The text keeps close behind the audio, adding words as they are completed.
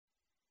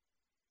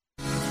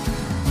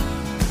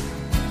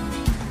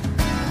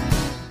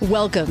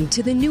Welcome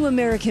to the New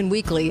American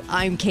Weekly.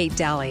 I'm Kate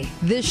Dalley.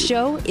 This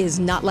show is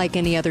not like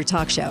any other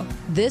talk show.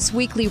 This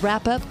weekly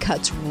wrap-up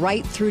cuts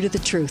right through to the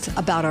truth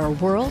about our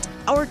world,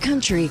 our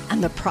country,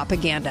 and the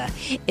propaganda.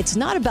 It's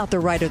not about the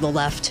right or the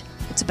left.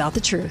 It's about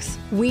the truth.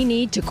 We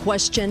need to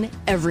question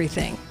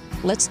everything.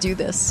 Let's do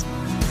this.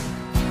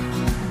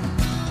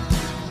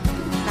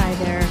 Hi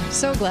there.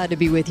 So glad to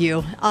be with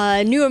you.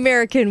 New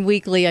American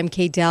Weekly. I'm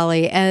Kate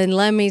Dalley. And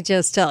let me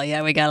just tell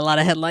you, we got a lot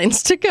of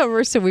headlines to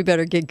cover, so we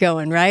better get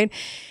going, right?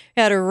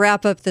 Got to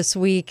wrap up this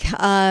week.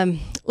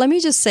 Let me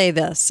just say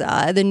this.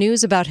 The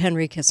news about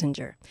Henry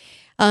Kissinger.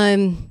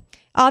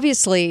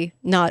 Obviously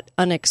not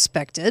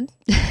unexpected.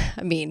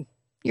 I mean,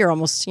 you're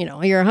almost,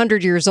 you're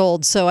 100 years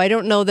old, so I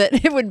don't know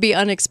that it would be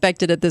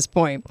unexpected at this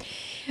point.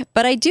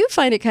 But I do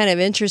find it kind of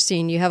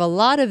interesting. You have a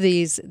lot of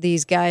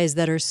these guys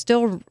that are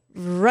still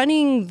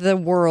running the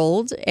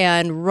world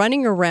and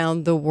running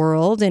around the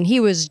world. And he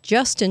was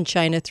just in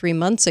China 3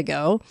 months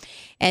ago.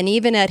 And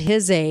even at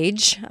his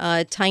age,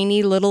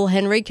 tiny little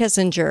Henry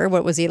Kissinger,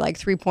 what was he, like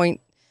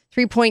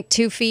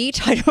 3.2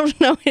 feet? I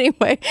don't know.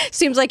 Anyway,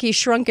 seems like he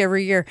shrunk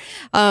every year.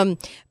 But,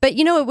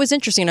 it was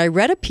interesting. I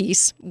read a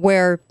piece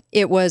where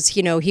it was,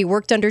 he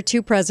worked under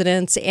two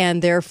presidents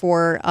and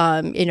therefore,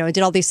 did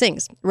all these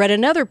things. Read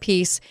another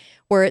piece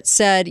where it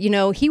said,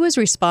 he was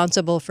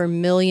responsible for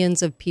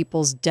millions of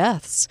people's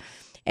deaths.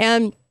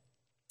 And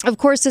of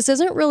course, this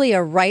isn't really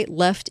a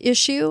right-left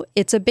issue.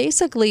 It's a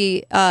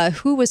basically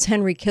who was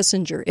Henry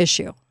Kissinger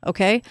issue,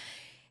 okay?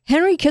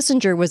 Henry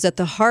Kissinger was at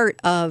the heart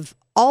of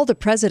all the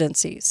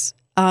presidencies,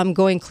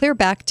 going clear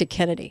back to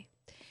Kennedy.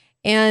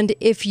 And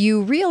if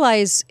you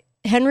realize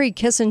Henry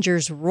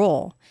Kissinger's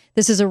role,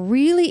 this is a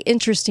really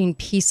interesting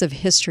piece of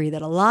history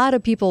that a lot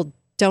of people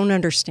don't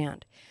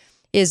understand,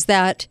 is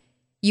that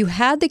you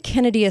had the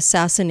Kennedy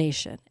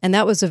assassination, and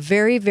that was a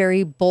very,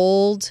 very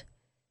bold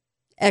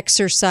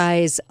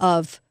exercise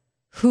of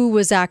who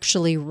was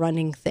actually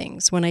running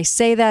things. When I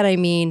say that, I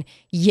mean,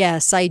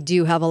 yes, I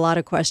do have a lot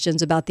of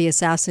questions about the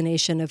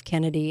assassination of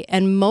Kennedy.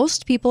 And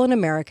most people in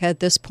America at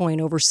this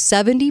point, over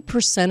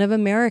 70% of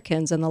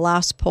Americans in the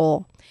last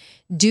poll,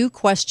 do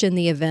question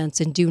the events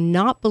and do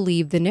not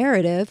believe the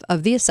narrative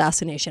of the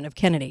assassination of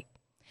Kennedy.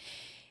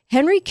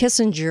 Henry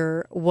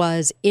Kissinger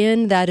was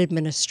in that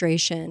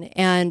administration,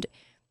 and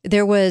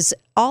there was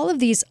all of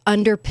these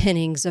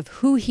underpinnings of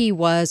who he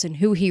was and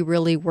who he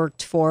really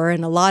worked for.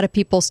 And a lot of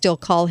people still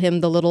call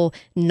him the little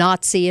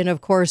Nazi. And of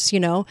course,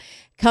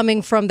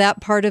 coming from that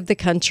part of the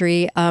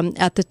country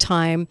at the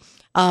time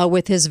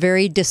with his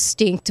very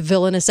distinct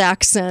villainous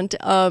accent.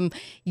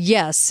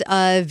 Yes,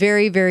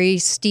 very, very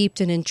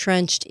steeped and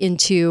entrenched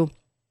into,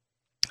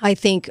 I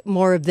think,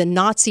 more of the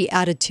Nazi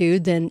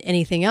attitude than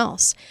anything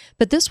else.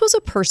 But this was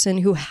a person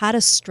who had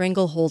a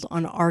stranglehold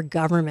on our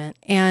government.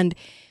 And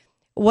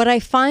what I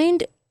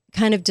find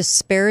kind of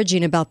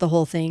disparaging about the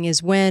whole thing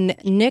is when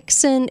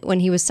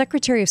he was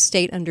Secretary of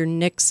State under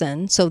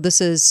Nixon, so this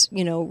is,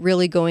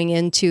 really going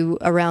into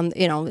around,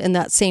 in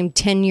that same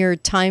 10-year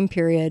time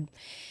period,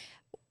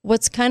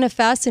 what's kind of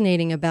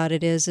fascinating about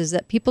it is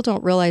that people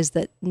don't realize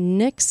that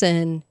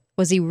Nixon,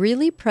 was he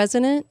really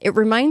president? It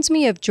reminds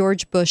me of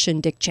George Bush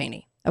and Dick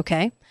Cheney,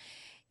 okay?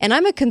 And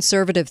I'm a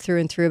conservative through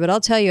and through, but I'll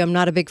tell you, I'm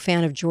not a big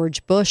fan of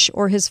George Bush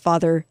or his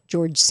father,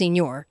 George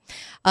Sr.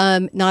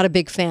 Not a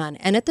big fan.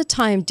 And at the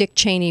time, Dick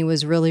Cheney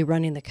was really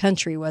running the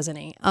country, wasn't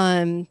he?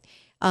 And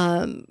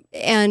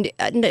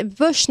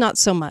Bush, not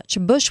so much.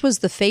 Bush was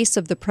the face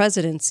of the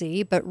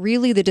presidency, but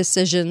really the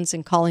decisions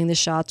and calling the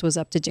shots was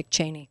up to Dick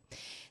Cheney.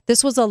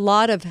 This was a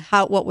lot of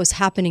what was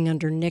happening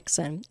under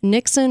Nixon.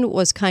 Nixon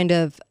was kind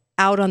of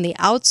out on the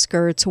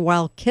outskirts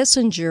while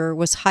Kissinger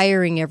was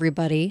hiring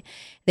everybody.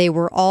 They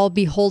were all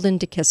beholden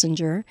to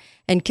Kissinger,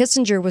 and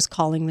Kissinger was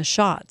calling the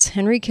shots.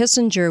 Henry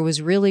Kissinger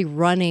was really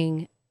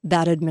running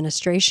that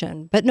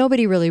administration, but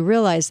nobody really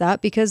realized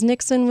that because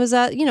Nixon was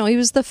he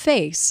was the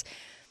face.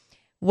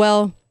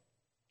 Well,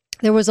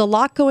 there was a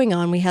lot going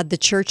on. We had the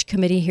church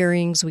committee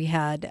hearings. We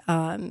had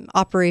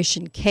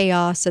Operation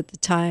Chaos at the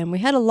time. We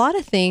had a lot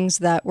of things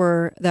that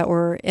were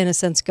in a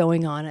sense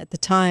going on at the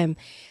time.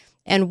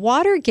 And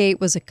Watergate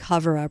was a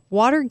cover-up.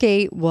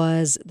 Watergate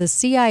was the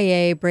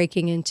CIA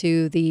breaking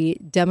into the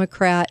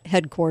Democrat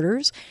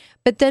headquarters,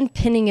 but then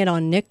pinning it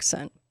on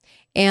Nixon.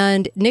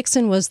 And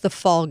Nixon was the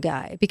fall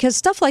guy because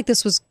stuff like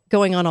this was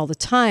going on all the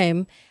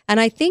time. And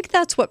I think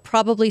that's what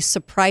probably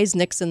surprised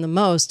Nixon the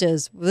most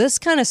is this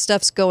kind of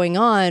stuff's going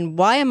on.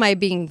 Why am I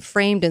being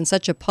framed in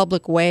such a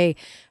public way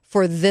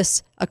for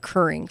this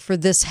occurring, for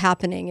this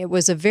happening? It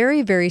was a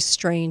very, very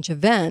strange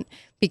event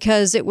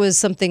because it was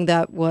something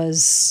that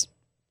was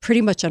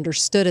pretty much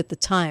understood at the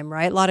time,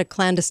 right? A lot of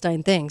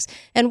clandestine things.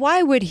 And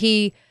why would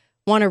he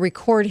want to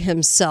record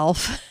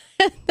himself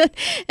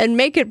and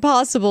make it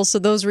possible so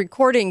those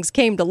recordings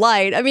came to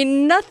light? I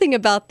mean, nothing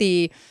about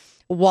the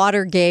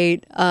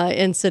Watergate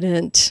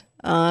incident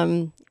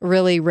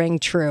really rang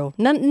true.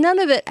 None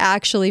of it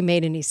actually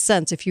made any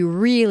sense. If you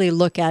really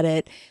look at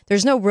it,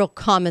 there's no real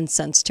common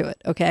sense to it,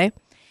 okay?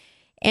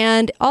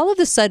 And all of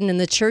a sudden in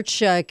the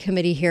church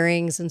committee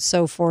hearings and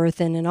so forth,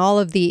 and in all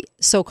of the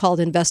so-called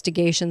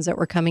investigations that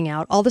were coming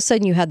out, all of a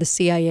sudden you had the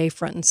CIA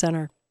front and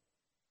center.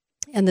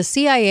 And the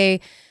CIA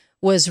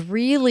was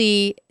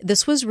really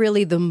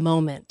the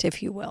moment,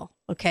 if you will.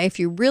 Okay, if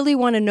you really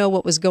want to know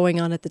what was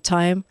going on at the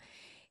time,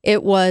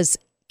 it was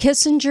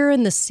Kissinger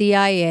and the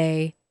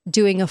CIA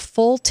doing a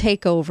full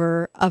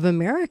takeover of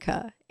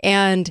America.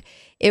 And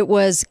it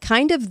was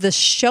kind of the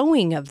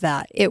showing of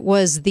that. It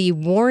was the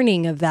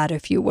warning of that,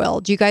 if you will.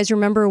 Do you guys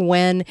remember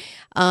when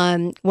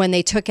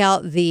they took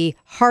out the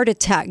heart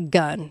attack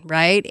gun,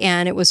 right?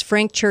 And it was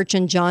Frank Church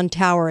and John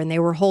Tower, and they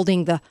were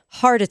holding the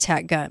heart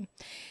attack gun.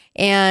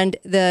 And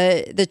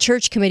the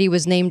church committee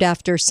was named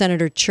after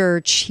Senator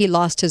Church. He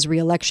lost his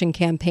reelection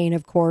campaign,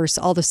 of course.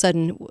 All of a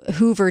sudden,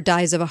 Hoover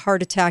dies of a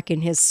heart attack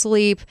in his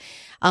sleep.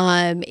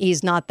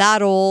 He's not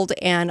that old,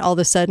 and all of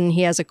a sudden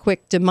he has a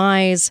quick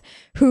demise.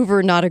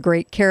 Hoover, not a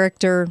great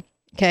character,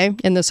 okay,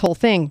 in this whole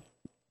thing.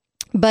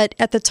 But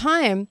at the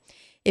time,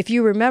 if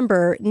you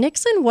remember,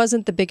 Nixon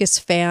wasn't the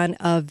biggest fan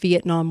of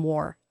Vietnam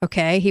War,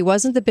 okay? He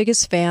wasn't the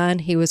biggest fan.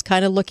 He was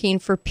kind of looking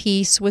for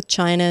peace with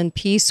China and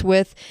peace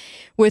with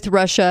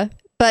Russia.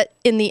 But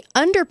in the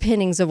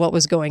underpinnings of what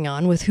was going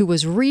on with who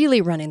was really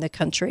running the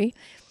country,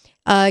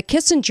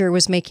 Kissinger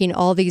was making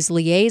all these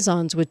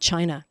liaisons with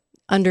China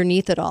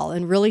underneath it all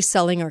and really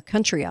selling our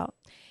country out.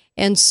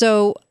 And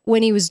so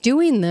when he was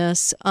doing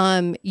this,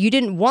 you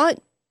didn't want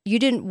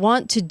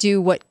to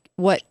do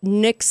what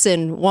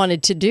Nixon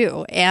wanted to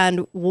do.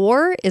 And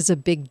war is a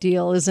big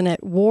deal, isn't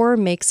it? War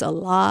makes a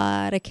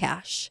lot of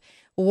cash.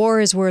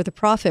 War is where the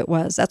profit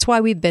was. That's why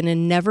we've been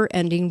in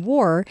never-ending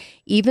war,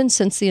 even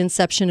since the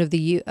inception of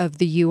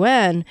the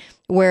UN,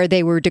 where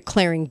they were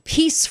declaring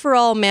peace for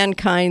all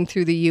mankind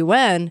through the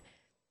UN.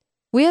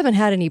 We haven't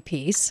had any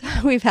peace.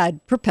 We've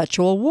had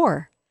perpetual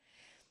war.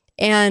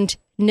 And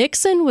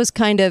Nixon was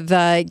kind of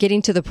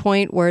getting to the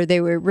point where they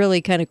were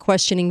really kind of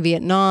questioning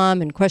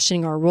Vietnam and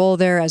questioning our role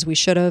there, as we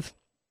should have.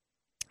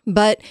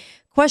 But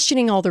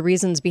questioning all the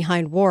reasons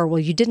behind war, well,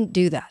 you didn't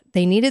do that.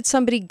 They needed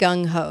somebody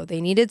gung-ho.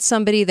 They needed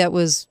somebody that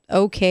was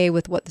okay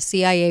with what the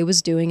CIA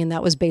was doing, and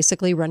that was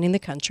basically running the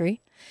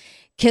country.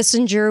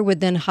 Kissinger would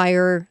then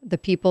hire the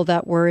people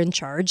that were in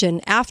charge.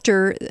 And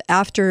after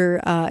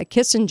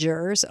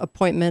Kissinger's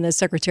appointment as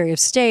Secretary of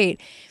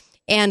State,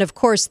 and of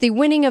course, the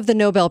winning of the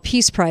Nobel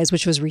Peace Prize,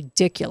 which was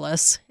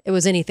ridiculous. It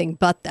was anything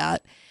but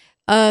that.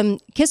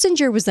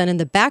 Kissinger was then in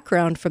the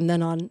background from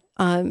then on,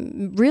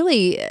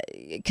 really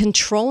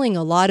controlling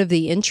a lot of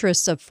the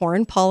interests of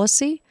foreign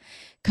policy.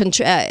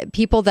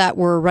 People that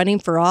were running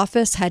for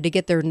office had to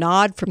get their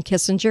nod from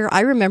Kissinger.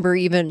 I remember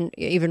even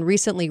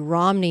recently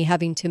Romney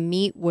having to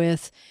meet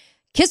with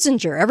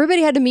Kissinger.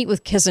 Everybody had to meet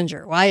with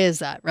Kissinger. Why is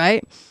that,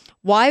 right?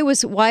 Why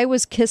was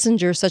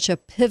Kissinger such a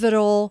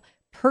pivotal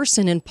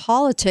person in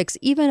politics,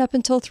 even up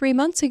until 3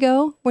 months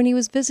ago when he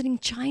was visiting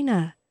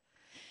China?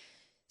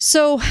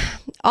 So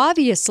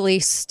obviously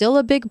still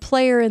a big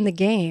player in the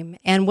game.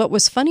 And what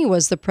was funny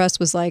was the press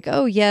was like,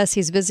 oh, yes,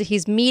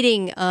 he's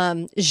meeting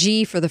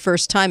Xi for the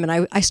first time.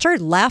 And I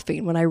started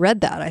laughing when I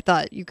read that. I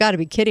thought, you got to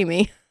be kidding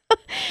me.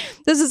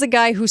 This is a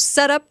guy who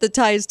set up the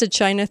ties to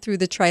China through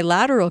the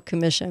Trilateral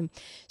Commission.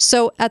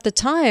 So at the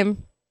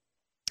time,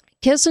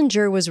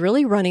 Kissinger was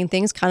really running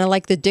things kind of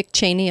like the Dick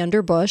Cheney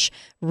under Bush,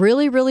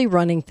 really, really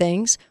running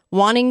things,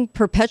 wanting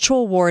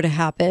perpetual war to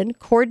happen,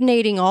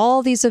 coordinating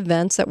all these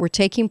events that were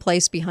taking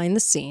place behind the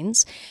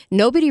scenes.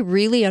 Nobody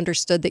really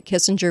understood that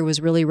Kissinger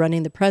was really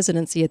running the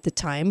presidency at the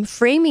time,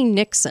 framing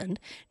Nixon.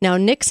 Now,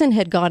 Nixon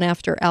had gone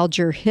after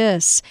Alger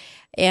Hiss,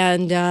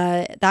 and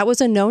that was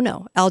a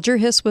no-no. Alger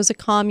Hiss was a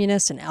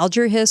communist, and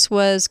Alger Hiss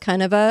was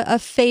kind of a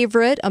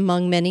favorite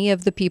among many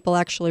of the people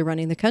actually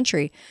running the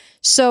country.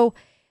 So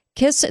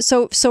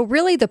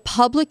really the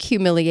public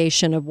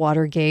humiliation of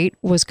Watergate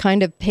was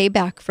kind of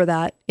payback for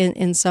that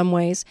in some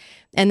ways.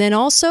 And then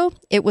also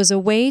it was a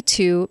way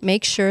to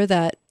make sure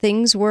that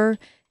things were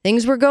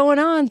going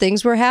on,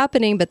 things were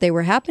happening, but they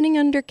were happening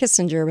under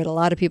Kissinger, but a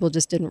lot of people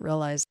just didn't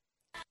realize.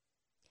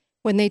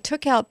 When they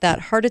took out that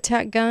heart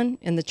attack gun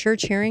in the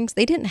church hearings,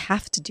 they didn't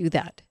have to do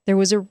that. There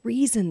was a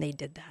reason they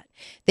did that.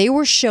 They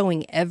were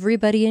showing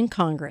everybody in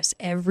Congress,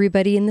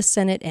 everybody in the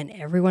Senate, and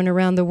everyone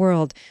around the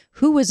world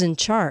who was in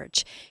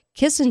charge.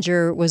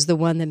 Kissinger was the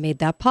one that made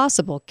that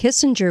possible.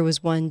 Kissinger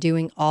was one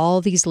doing all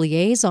these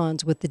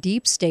liaisons with the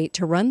deep state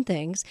to run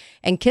things,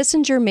 and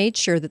Kissinger made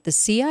sure that the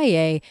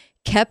CIA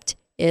kept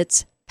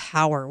its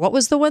power. What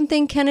was the one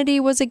thing Kennedy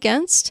was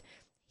against?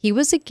 He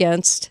was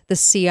against the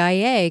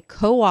CIA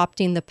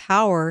co-opting the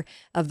power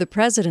of the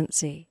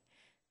presidency.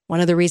 One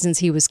of the reasons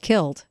he was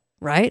killed,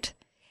 right?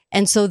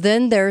 And so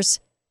then there's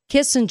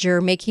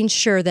Kissinger making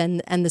sure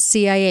then, and the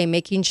CIA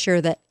making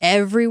sure that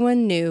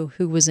everyone knew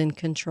who was in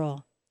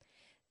control.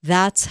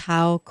 That's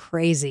how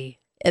crazy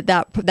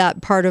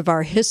that part of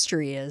our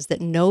history is, that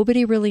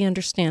nobody really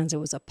understands. It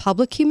was a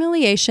public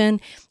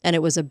humiliation, and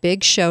it was a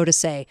big show to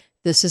say,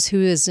 this is who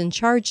is in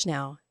charge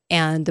now.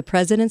 And the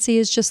presidency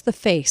is just the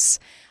face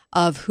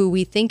of who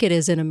we think it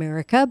is in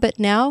America, but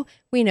now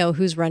we know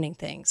who's running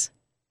things.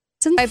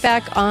 Right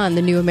back on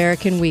the New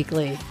American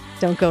Weekly.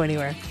 Don't go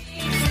anywhere.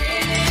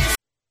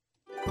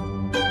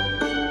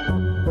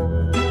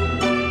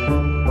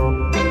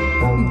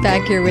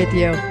 Back here with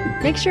you.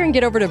 Make sure and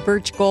get over to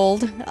Birch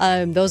Gold.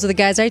 Those are the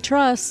guys I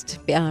trust.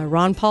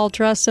 Ron Paul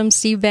trusts them.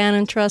 Steve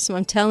Bannon trusts them.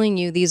 I'm telling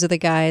you, these are the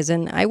guys.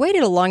 And I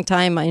waited a long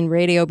time in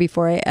radio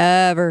before I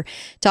ever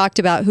talked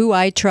about who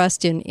I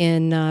trust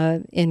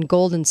in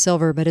gold and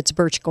silver, but it's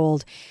Birch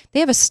Gold.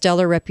 They have a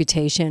stellar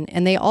reputation,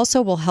 and they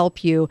also will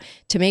help you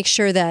to make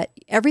sure that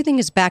everything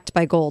is backed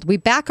by gold. We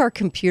back our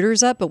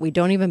computers up, but we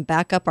don't even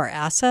back up our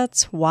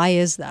assets. Why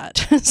is that?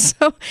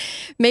 So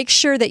make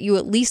sure that you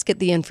at least get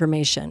the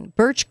information.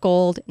 Birch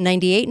Gold,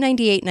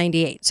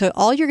 989898. So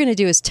all you're going to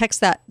do is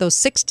text those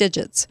 6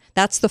 digits.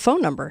 That's the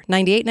phone number,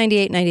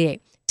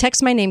 989898.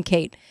 Text my name,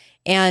 Kate.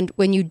 And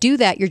when you do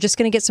that, you're just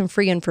going to get some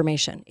free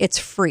information. It's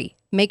free.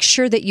 Make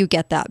sure that you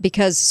get that,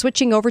 because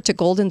switching over to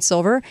gold and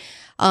silver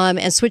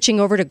and switching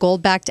over to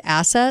gold-backed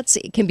assets,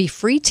 it can be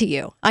free to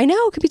you. I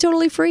know, it can be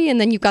totally free.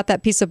 And then you've got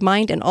that peace of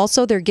mind. And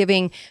also they're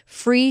giving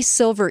free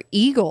silver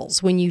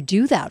eagles when you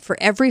do that. For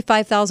every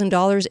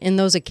 $5,000 in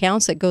those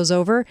accounts that goes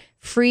over,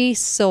 free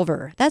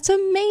silver. That's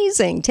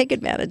amazing. Take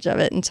advantage of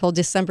it until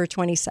December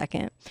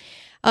 22nd.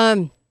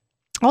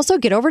 Also,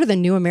 get over to the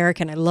New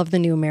American. I love the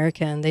New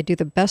American. They do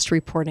the best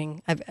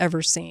reporting I've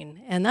ever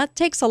seen. And that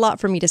takes a lot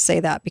for me to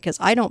say that, because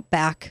I don't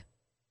back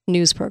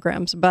news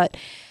programs. But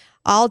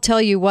I'll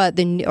tell you what,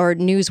 or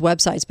news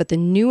websites, but the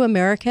New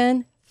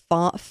American,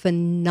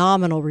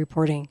 phenomenal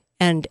reporting.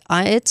 And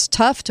it's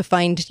tough to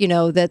find,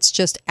 that's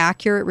just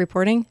accurate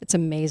reporting. It's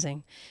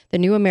amazing.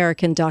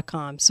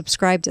 TheNewAmerican.com.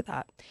 Subscribe to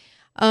that.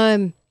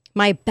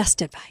 My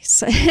best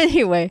advice.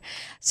 Anyway,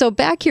 so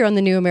back here on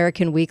the New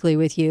American Weekly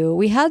with you,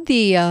 we had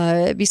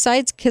the,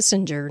 besides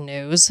Kissinger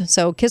news.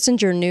 So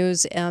Kissinger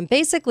news,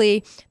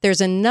 basically there's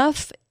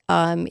enough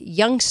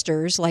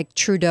youngsters like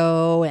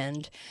Trudeau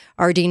and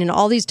Ardeen and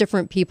all these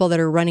different people that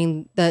are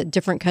running the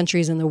different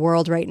countries in the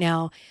world right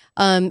now,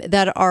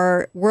 that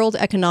are World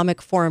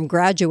Economic Forum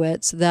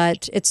graduates,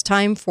 that it's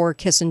time for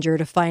Kissinger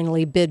to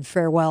finally bid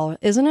farewell,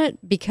 isn't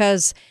it?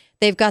 Because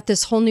they've got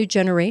this whole new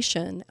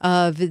generation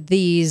of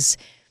these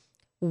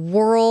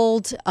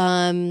world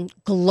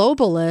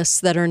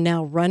globalists that are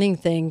now running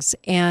things.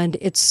 And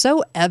it's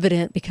so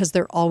evident because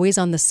they're always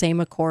on the same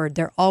accord.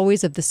 They're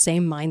always of the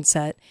same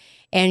mindset.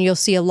 And you'll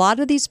see a lot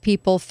of these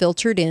people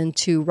filtered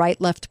into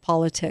right-left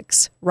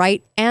politics,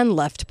 right and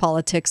left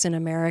politics in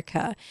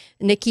America.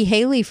 Nikki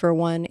Haley, for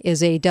one,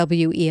 is a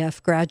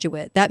WEF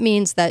graduate. That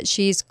means that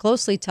she's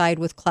closely tied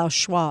with Klaus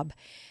Schwab.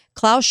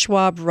 Klaus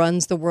Schwab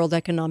runs the World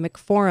Economic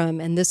Forum,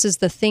 and this is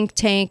the think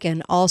tank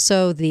and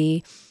also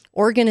the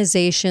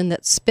organization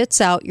that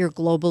spits out your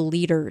global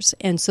leaders.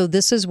 And so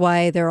this is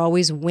why they're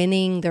always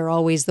winning. They're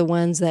always the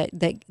ones that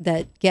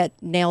get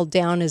nailed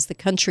down as the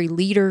country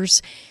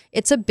leaders.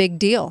 It's a big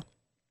deal.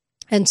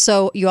 And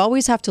so you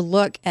always have to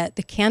look at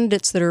the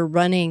candidates that are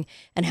running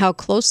and how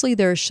closely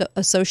they're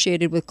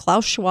associated with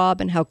Klaus Schwab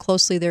and how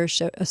closely they're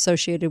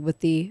associated with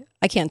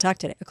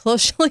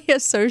closely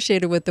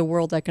associated with the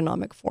World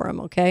Economic Forum,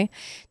 okay?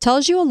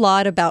 Tells you a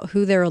lot about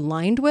who they're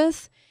aligned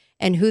with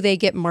and who they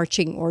get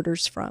marching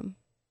orders from.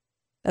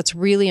 That's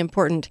really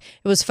important.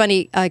 It was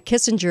funny.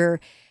 Kissinger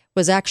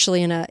was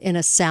actually in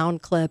a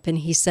sound clip, and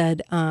he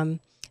said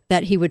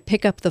that he would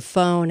pick up the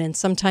phone, and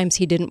sometimes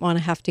he didn't want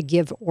to have to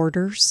give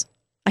orders.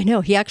 I know,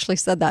 he actually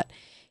said that.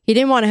 He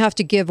didn't want to have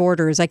to give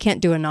orders. I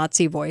can't do a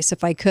Nazi voice.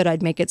 If I could,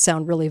 I'd make it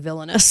sound really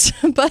villainous.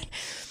 But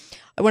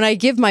when I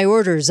give my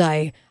orders,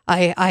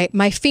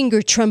 my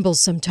finger trembles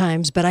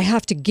sometimes, but I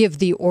have to give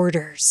the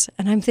orders.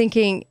 And I'm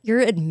thinking,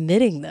 you're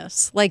admitting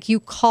this. Like, you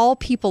call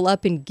people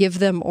up and give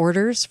them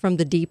orders from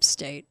the deep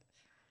state.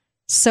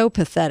 So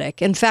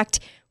pathetic. In fact,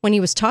 when he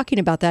was talking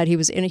about that, he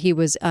was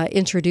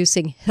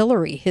introducing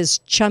Hillary, his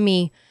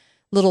chummy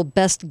little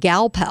best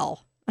gal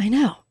pal. I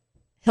know.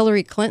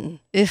 Hillary Clinton.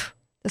 Ugh,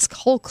 this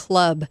whole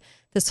club,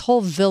 this whole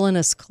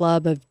villainous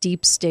club of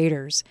deep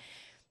staters.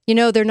 You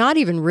know, they're not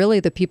even really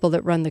the people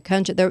that run the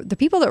country. The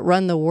people that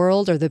run the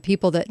world are the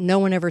people that no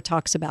one ever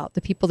talks about,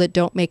 the people that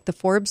don't make the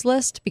Forbes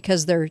list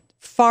because they're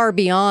far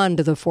beyond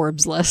the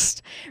Forbes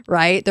list,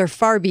 right? They're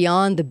far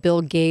beyond the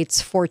Bill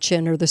Gates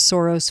fortune or the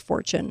Soros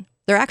fortune.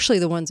 They're actually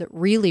the ones that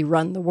really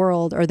run the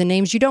world, are the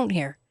names you don't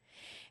hear.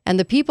 And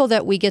the people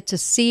that we get to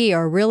see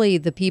are really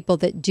the people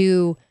that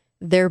do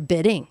their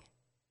bidding,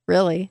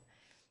 really.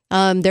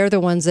 They're the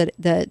ones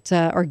that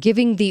are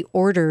giving the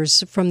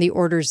orders from the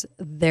orders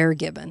they're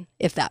given,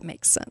 if that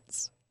makes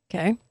sense.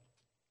 Okay.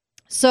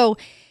 So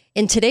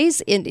in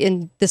this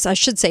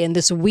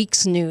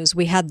week's news,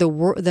 we had the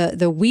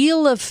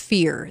Wheel of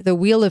Fear,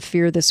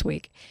 this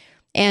week.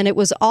 And it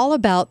was all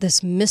about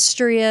this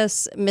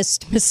mysterious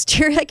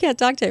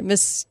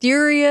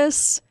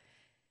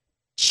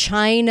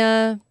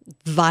China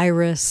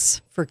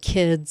virus for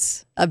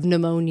kids of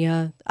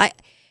pneumonia.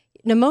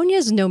 Pneumonia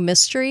is no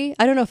mystery.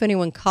 I don't know if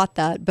anyone caught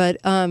that, but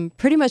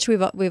pretty much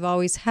we've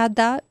always had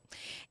that.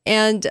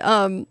 And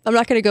I'm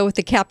not going to go with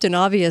the Captain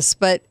Obvious,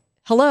 but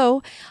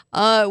hello,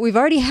 we've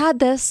already had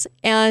this.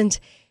 And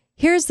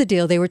Here's the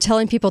deal. They were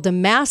telling people to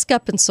mask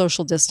up and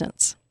social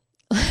distance.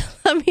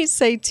 Let me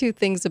say two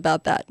things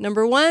about that.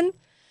 Number one,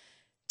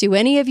 do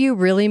any of you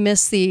really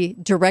miss the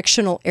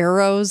directional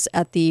arrows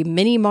at the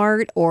mini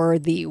mart or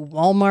the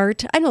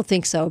Walmart? I don't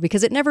think so,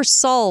 because it never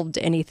solved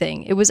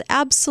anything. It was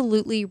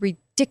absolutely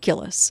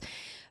ridiculous,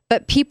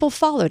 but people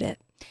followed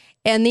it.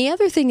 And the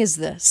other thing is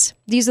this.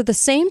 These are the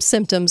same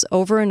symptoms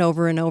over and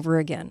over and over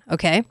again,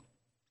 okay?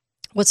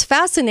 What's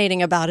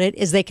fascinating about it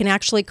is they can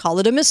actually call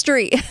it a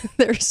mystery.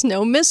 There's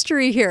no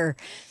mystery here.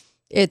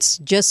 It's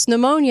just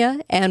pneumonia,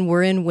 and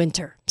we're in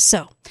winter.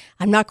 So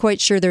I'm not quite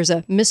sure there's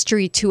a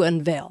mystery to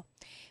unveil.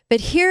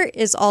 But here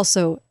is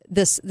also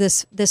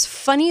this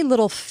funny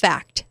little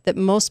fact that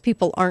most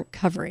people aren't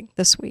covering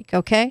this week,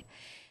 okay?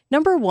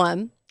 Number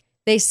one,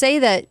 they say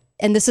that,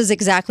 and this is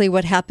exactly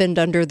what happened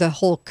under the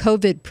whole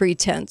COVID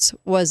pretense,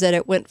 was that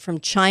it went from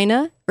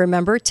China,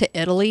 remember, to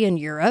Italy and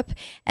Europe,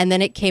 and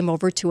then it came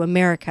over to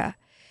America.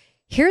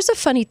 Here's a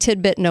funny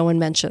tidbit no one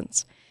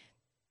mentions.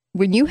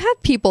 When you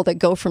have people that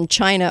go from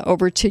China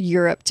over to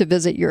Europe to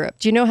visit Europe,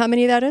 do you know how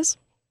many that is?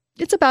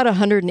 It's about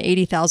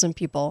 180,000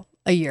 people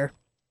a year.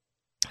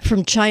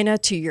 From China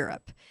to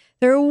Europe.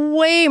 They're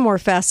way more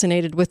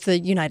fascinated with the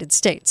United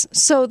States.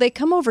 So they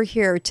come over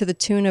here to the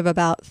tune of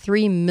about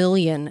 3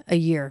 million a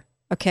year,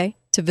 okay,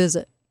 to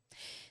visit.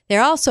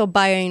 They're also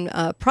buying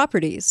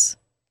properties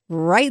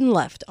right and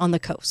left on the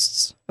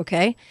coasts,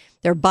 okay?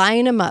 They're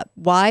buying them up.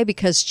 Why?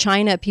 Because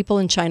people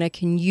in China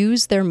can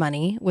use their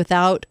money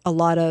without a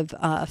lot of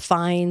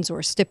fines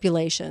or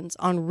stipulations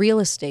on real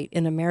estate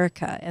in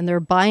America, and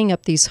they're buying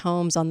up these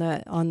homes in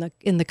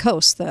the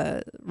coast,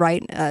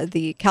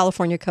 the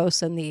California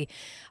coast and the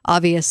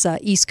obvious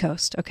East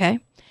Coast. Okay,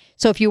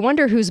 so if you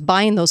wonder who's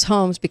buying those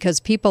homes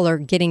because people are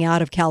getting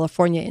out of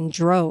California in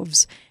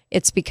droves,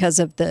 it's because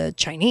of the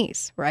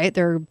Chinese, right?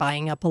 They're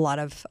buying up a lot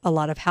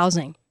of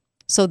housing.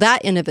 So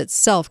that in of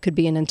itself could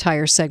be an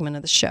entire segment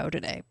of the show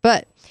today.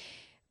 But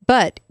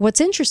what's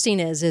interesting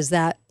is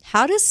that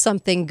how does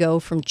something go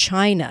from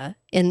China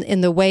in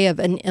the way of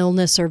an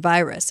illness or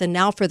virus? And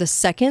now for the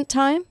second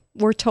time,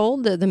 we're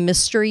told the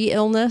mystery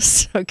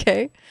illness,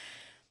 okay?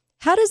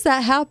 How does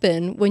that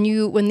happen when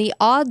the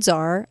odds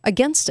are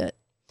against it?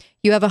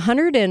 You have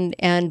 100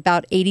 and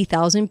about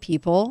 80,000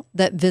 people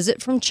that visit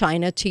from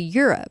China to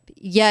Europe,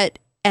 yet,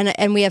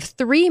 and we have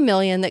 3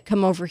 million that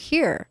come over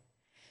here.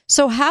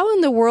 So how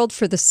in the world,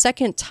 for the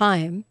second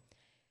time,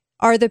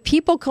 are the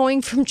people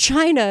going from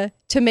China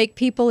to make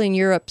people in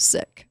Europe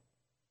sick?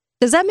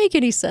 Does that make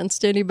any sense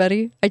to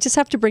anybody? I just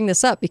have to bring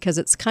this up because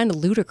it's kind of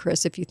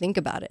ludicrous if you think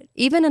about it.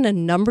 Even in a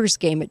numbers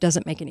game, it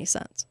doesn't make any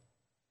sense.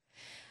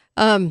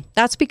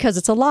 That's because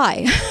it's a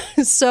lie.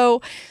 So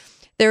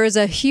there is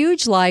a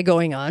huge lie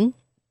going on.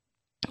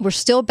 We're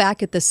still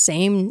back at the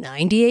same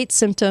 98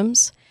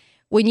 symptoms.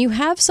 When you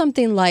have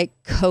something like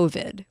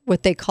COVID,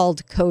 what they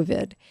called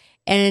COVID,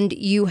 and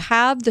you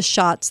have the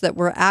shots that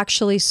were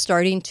actually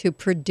starting to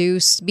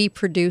be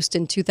produced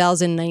in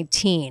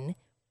 2019,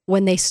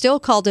 when they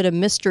still called it a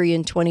mystery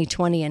in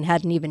 2020 and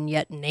hadn't even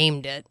yet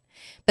named it.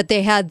 But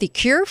they had the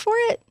cure for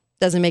it.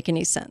 Doesn't make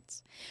any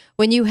sense.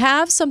 When you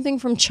have something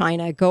from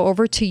China go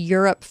over to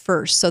Europe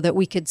first so that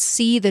we could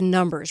see the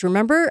numbers.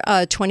 Remember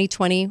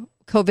 2020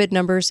 COVID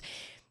numbers?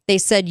 They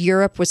said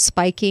Europe was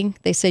spiking.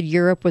 They said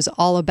Europe was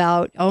all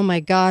about, oh my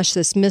gosh,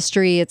 this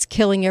mystery, it's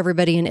killing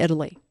everybody in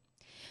Italy.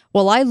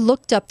 Well, I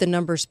looked up the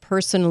numbers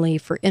personally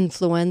for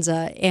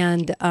influenza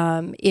and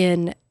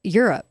in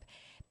Europe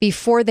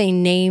before they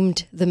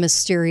named the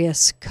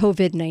mysterious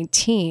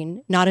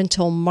COVID-19, not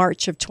until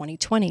March of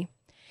 2020.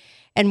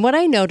 And what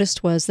I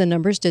noticed was the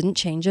numbers didn't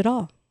change at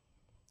all.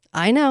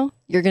 I know.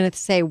 You're going to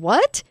say,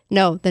 what?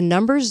 No, the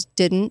numbers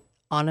didn't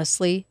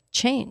honestly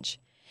change.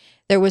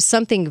 There was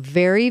something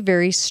very,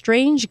 very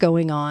strange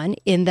going on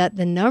in that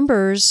the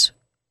numbers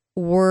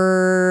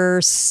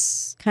were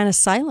kind of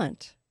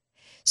silent.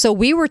 So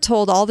we were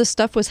told all this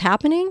stuff was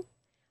happening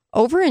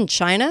over in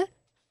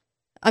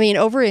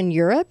over in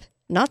Europe.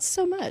 Not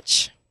so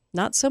much.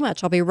 Not so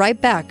much. I'll be right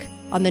back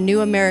on the New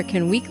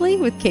American Weekly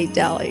with Kate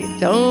Dalley.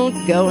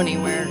 Don't go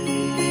anywhere.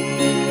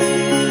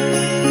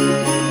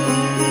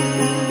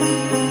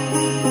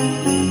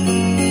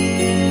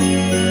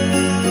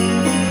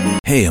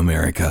 Hey,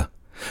 America.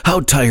 How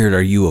tired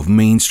are you of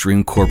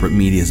mainstream corporate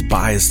media's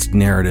biased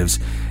narratives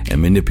and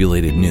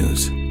manipulated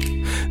news?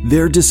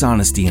 Their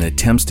dishonesty and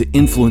attempts to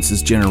influence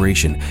this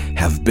generation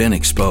have been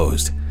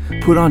exposed,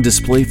 put on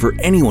display for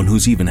anyone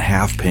who's even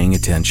half paying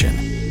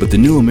attention. But the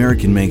New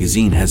American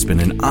Magazine has been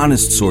an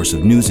honest source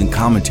of news and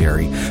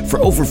commentary for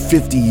over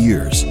 50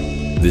 years.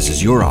 This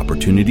is your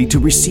opportunity to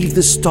receive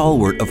the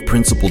stalwart of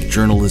principled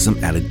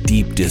journalism at a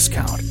deep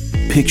discount.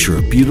 Picture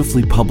a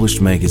beautifully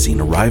published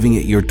magazine arriving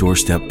at your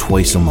doorstep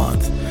twice a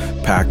month,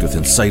 packed with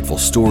insightful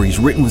stories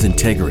written with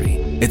integrity.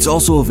 It's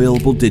also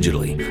available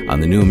digitally on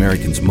the New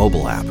American's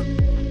mobile app.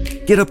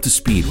 Get up to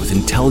speed with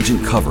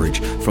intelligent coverage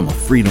from a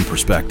freedom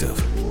perspective.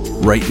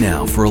 Right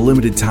now, for a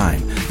limited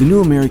time, the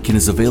New American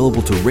is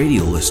available to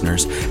radio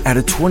listeners at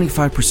a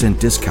 25%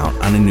 discount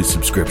on a new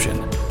subscription.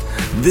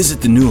 Visit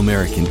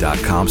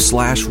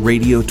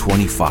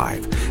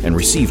thenewamerican.com/radio25 and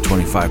receive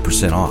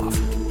 25% off.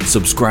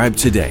 Subscribe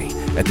today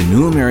at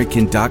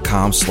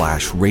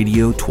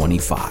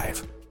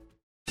thenewamerican.com/radio25.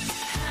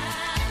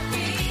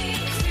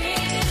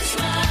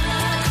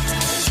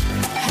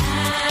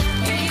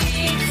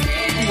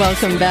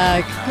 Welcome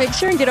back. Make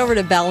sure and get over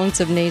to Balance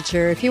of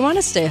Nature. If you want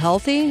to stay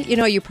healthy,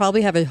 you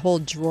probably have a whole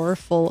drawer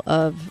full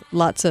of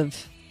lots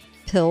of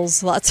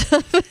pills, lots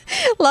of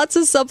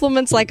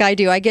supplements like I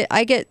do. I get,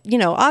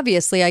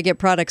 obviously I get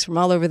products from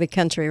all over the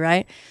country,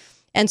 right?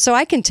 And so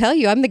I can tell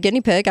you, I'm the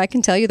guinea pig. I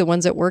can tell you the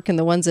ones that work and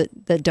the ones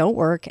that don't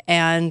work.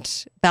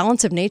 And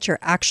Balance of Nature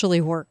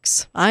actually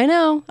works. I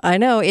know,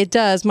 it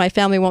does. My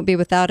family won't be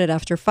without it.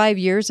 After 5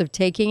 years of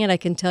taking it, I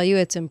can tell you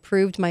it's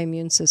improved my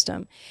immune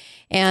system.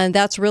 And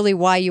that's really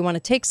why you want to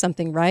take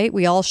something, right?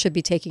 We all should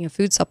be taking a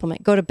food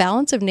supplement. Go to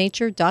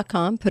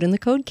balanceofnature.com, put in the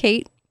code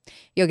Kate.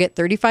 You'll get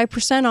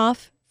 35%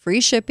 off, free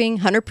shipping,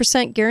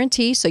 100%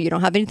 guarantee, so you don't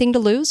have anything to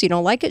lose. You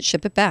don't like it,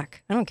 ship it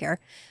back. I don't care.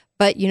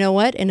 But you know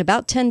what? In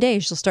about 10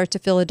 days, you'll start to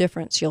feel a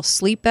difference. You'll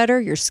sleep better.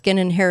 Your skin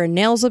and hair and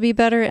nails will be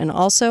better. And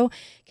also,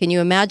 can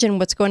you imagine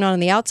what's going on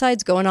the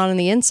outside's going on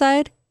the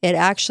inside? It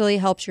actually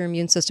helps your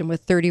immune system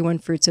with 31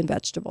 fruits and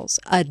vegetables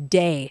a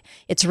day.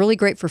 It's really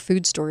great for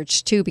food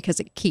storage, too, because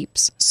it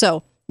keeps.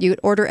 So you would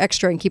order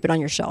extra and keep it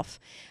on your shelf.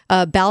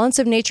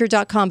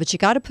 Balanceofnature.com, but you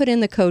got to put in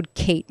the code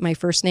Kate, my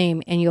first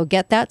name, and you'll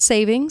get that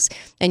savings,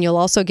 and you'll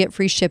also get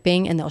free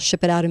shipping, and they'll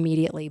ship it out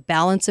immediately.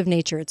 Balance of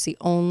Nature, it's the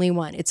only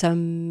one. It's an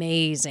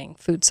amazing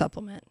food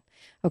supplement,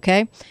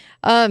 okay?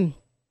 And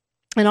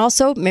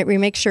also,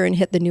 make sure and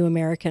hit the New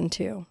American,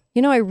 too.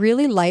 I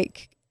really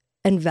like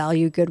and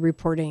value good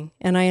reporting,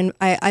 and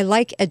I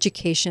like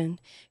education,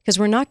 because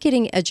we're not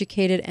getting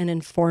educated and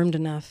informed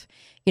enough.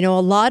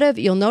 You'll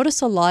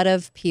notice a lot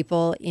of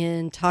people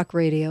in talk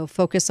radio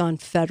focus on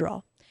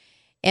federal.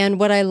 And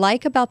what I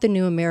like about the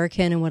New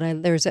American,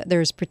 and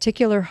there's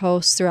particular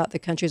hosts throughout the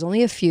country, there's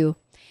only a few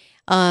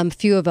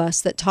of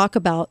us that talk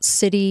about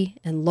city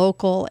and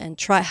local and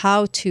try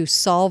how to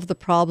solve the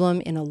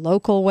problem in a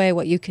local way,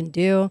 what you can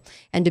do,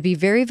 and to be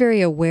very,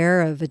 very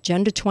aware of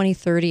Agenda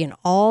 2030 and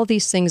all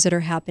these things that are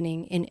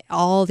happening in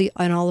all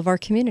of our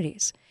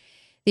communities.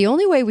 The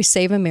only way we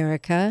save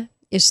America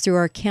is through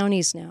our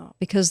counties now,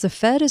 because the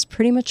Fed is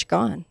pretty much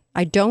gone.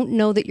 I don't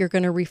know that you're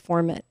going to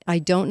reform it. I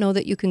don't know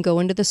that you can go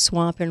into the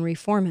swamp and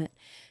reform it.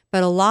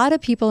 But a lot of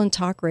people in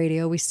talk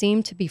radio, we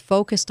seem to be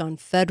focused on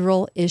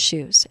federal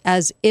issues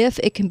as if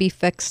it can be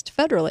fixed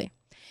federally.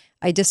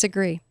 I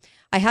disagree.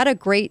 I had a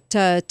great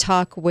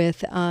talk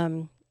with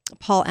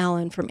Paul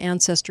Allen from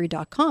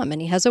Ancestry.com,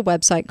 and he has a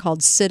website called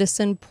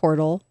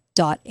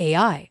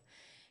citizenportal.ai.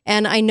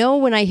 And I know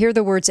when I hear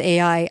the words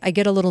AI, I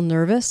get a little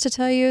nervous, to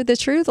tell you the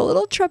truth, a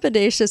little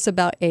trepidatious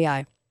about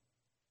AI.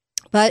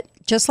 But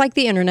just like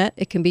the internet,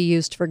 it can be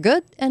used for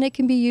good and it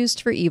can be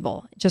used for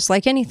evil, just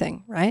like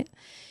anything, right?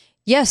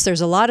 Yes,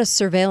 there's a lot of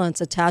surveillance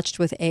attached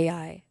with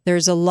AI.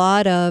 There's a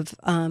lot of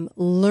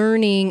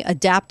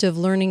adaptive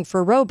learning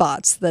for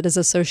robots that is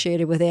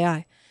associated with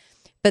AI.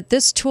 But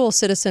this tool,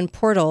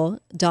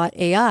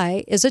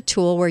 citizenportal.ai, is a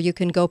tool where you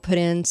can go put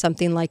in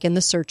something like in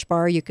the search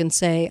bar, you can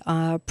say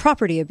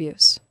property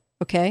abuse,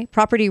 okay?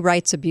 Property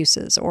rights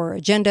abuses or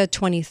Agenda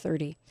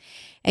 2030.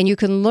 And you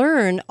can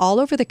learn all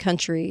over the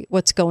country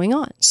what's going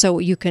on. So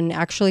you can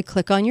actually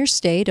click on your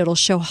state. It'll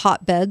show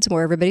hotbeds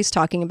where everybody's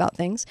talking about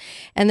things.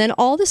 And then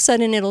all of a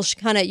sudden,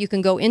 you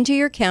can go into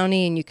your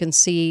county and you can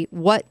see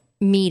what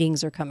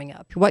meetings are coming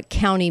up, what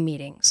county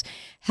meetings,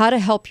 how to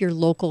help your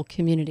local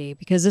community,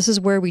 because this is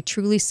where we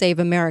truly save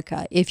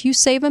America. If you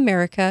save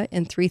America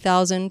in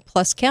 3,000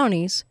 plus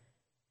counties,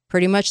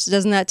 pretty much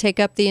doesn't that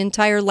take up the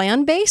entire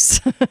land base?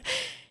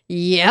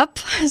 Yep.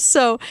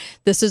 So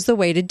this is the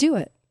way to do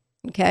it.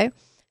 Okay.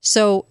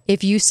 So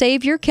if you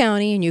save your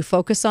county and you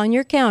focus on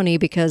your county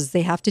because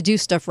they have to do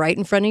stuff right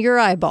in front of your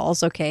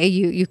eyeballs, okay,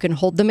 you can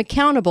hold them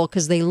accountable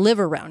because they live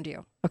around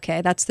you.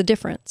 Okay. That's the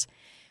difference.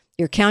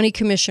 Your county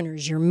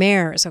commissioners, your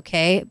mayors,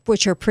 okay,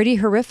 which are pretty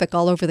horrific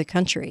all over the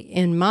country.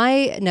 In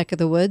my neck of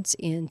the woods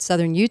in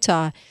southern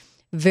Utah,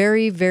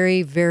 very,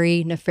 very,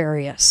 very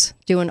nefarious,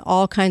 doing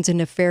all kinds of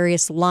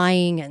nefarious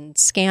lying and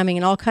scamming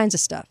and all kinds of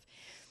stuff.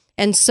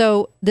 And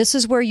so this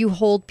is where you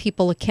hold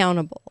people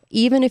accountable,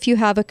 even if you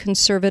have a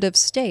conservative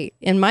state.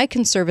 In my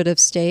conservative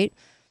state,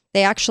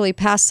 they actually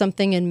passed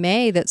something in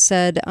May that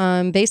said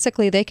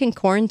basically they can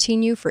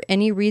quarantine you for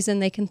any reason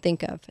they can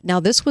think of. Now,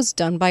 this was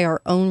done by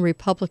our own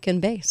Republican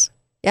base.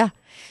 Yeah,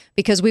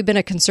 because we've been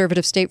a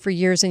conservative state for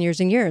years and years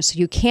and years. So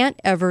you can't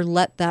ever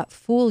let that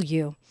fool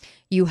you.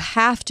 You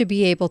have to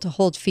be able to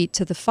hold feet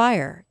to the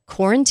fire.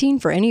 Quarantine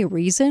for any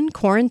reason?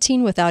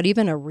 Quarantine without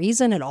even a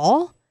reason at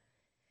all?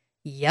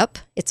 Yep,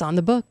 it's on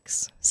the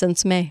books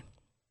since May.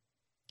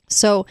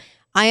 So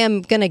I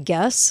am going to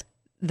guess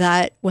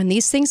that when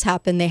these things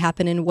happen, they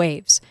happen in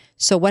waves.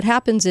 So what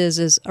happens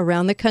is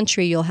around the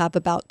country, you'll have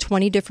about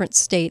 20 different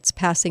states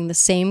passing the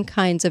same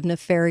kinds of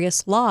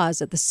nefarious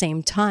laws at the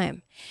same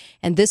time.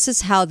 And this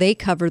is how they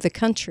cover the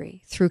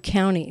country, through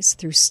counties,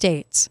 through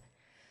states.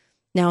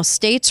 Now,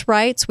 states'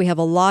 rights, we have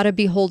a lot of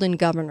beholden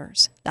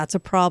governors. That's a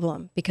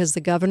problem because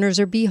the governors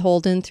are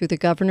beholden through the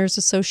Governors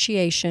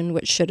Association,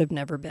 which should have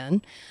never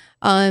been,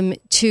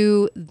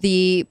 to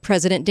the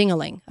President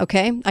Dingaling,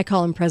 okay? I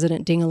call him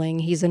President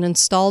Dingaling. He's an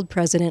installed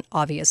president,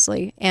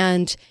 obviously,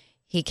 and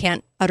he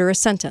can't utter a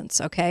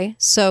sentence, okay?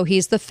 So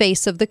he's the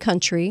face of the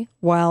country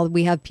while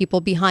we have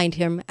people behind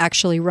him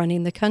actually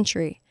running the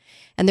country.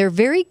 And they're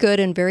very good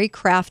and very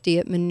crafty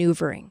at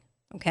maneuvering,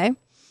 okay?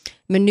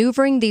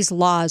 Maneuvering these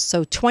laws,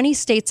 so 20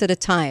 states at a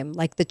time,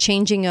 like the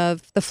changing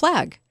of the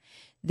flag.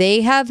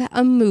 They have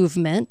a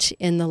movement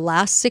in the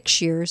last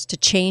 6 years to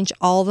change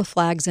all the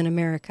flags in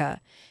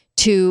America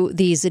to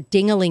these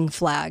dingling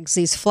flags,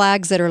 these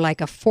flags that are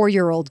like a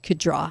 4-year-old could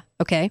draw,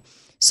 okay?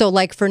 So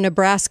like for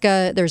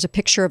Nebraska, there's a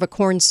picture of a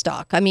corn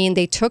stalk. I mean,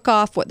 they took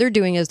off, what they're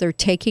doing is they're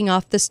taking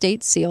off the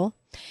state seal,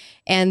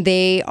 and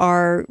they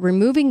are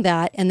removing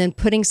that and then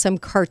putting some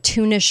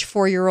cartoonish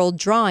 4-year-old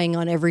drawing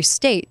on every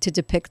state to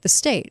depict the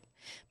state.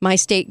 My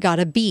state got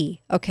a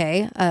bee,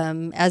 okay,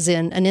 as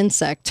in an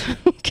insect,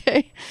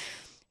 okay?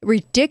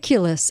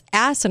 Ridiculous,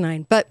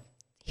 asinine. But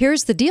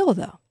here's the deal,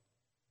 though.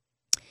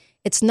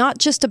 It's not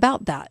just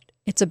about that.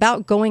 It's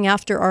about going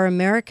after our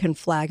American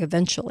flag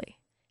eventually.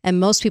 And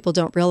most people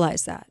don't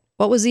realize that.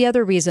 What was the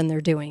other reason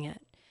they're doing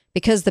it?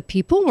 Because the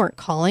people weren't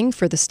calling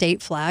for the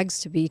state flags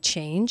to be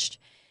changed.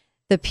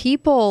 The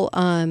people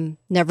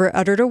never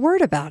uttered a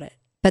word about it.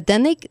 But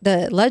then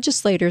the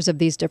legislators of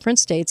these different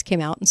states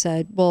came out and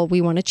said, well,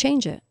 we want to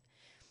change it.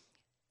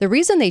 The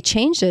reason they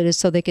changed it is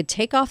so they could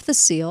take off the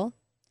seal,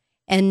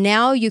 and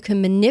now you can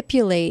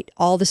manipulate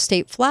all the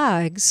state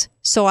flags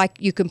so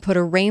you can put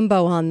a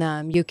rainbow on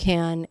them. You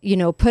can,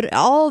 put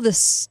all this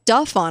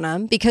stuff on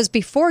them, because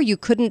before you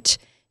couldn't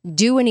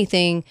do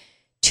anything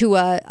to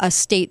a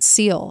state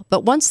seal.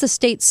 But once the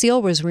state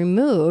seal was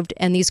removed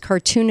and these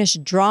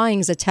cartoonish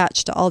drawings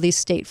attached to all these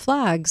state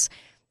flags,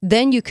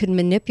 then you could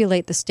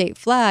manipulate the state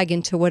flag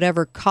into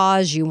whatever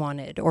cause you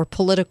wanted or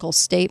political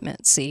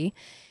statement, see?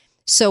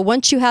 So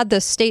once you had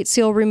the state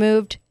seal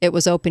removed, it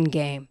was open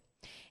game.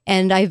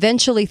 And I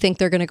eventually think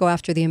they're going to go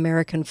after the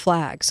American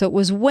flag. So it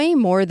was way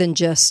more than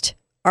just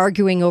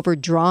arguing over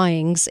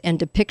drawings and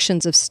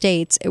depictions of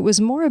states. It was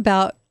more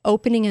about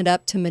opening it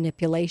up to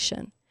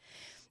manipulation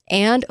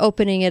and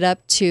opening it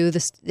up to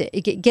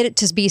get it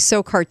to be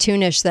so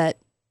cartoonish that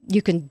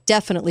you can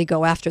definitely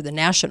go after the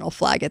national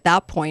flag at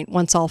that point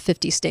once all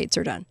 50 states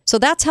are done. So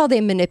that's how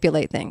they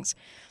manipulate things.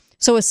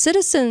 So a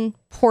citizen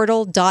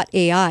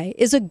portal.ai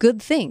is a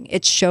good thing.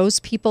 It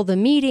shows people the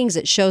meetings.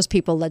 It shows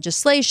people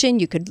legislation.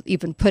 You could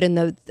even put in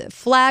the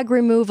flag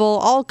removal,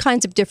 all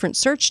kinds of different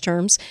search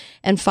terms,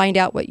 and find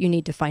out what you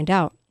need to find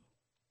out.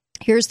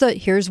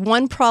 Here's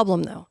one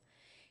problem, though.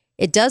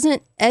 It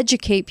doesn't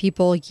educate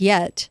people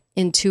yet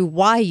into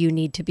why you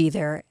need to be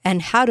there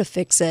and how to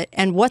fix it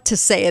and what to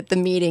say at the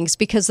meetings,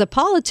 because the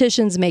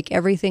politicians make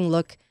everything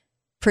look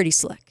pretty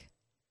slick,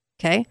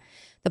 okay?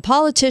 The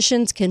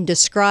politicians can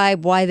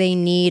describe why they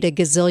need $1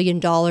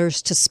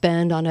 gazillion to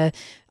spend on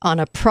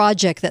a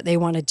project that they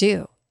want to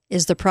do.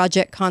 Is the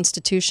project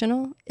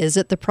constitutional? Is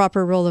it the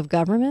proper role of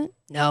government?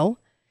 No.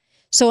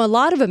 So a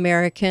lot of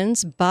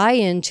Americans buy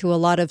into a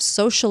lot of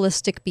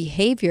socialistic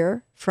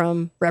behavior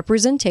from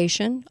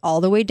representation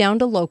all the way down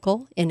to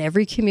local in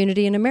every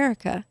community in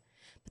America.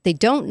 But they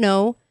don't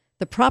know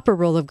the proper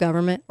role of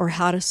government or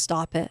how to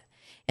stop it.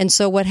 And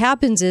so what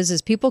happens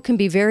is people can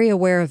be very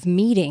aware of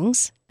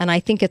meetings, and I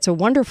think it's a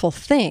wonderful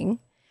thing.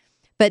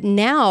 But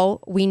now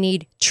we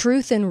need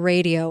truth in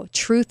radio,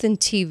 truth in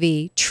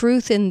TV,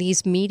 truth in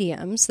these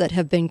mediums that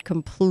have been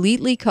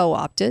completely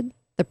co-opted.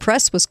 The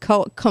press was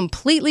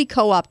completely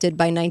co-opted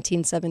by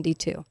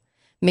 1972.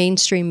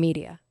 Mainstream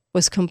media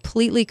was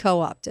completely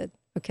co-opted,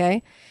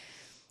 okay?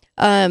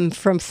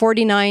 From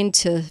 49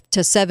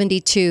 to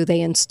 72, they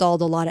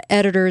installed a lot of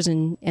editors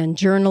and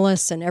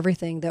journalists and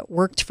everything that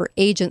worked for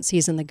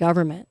agencies in the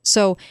government.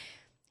 So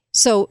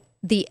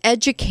the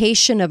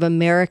education of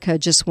America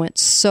just went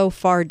so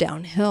far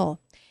downhill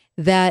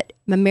that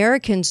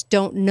Americans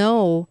don't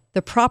know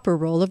the proper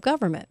role of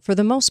government for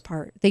the most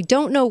part. They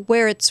don't know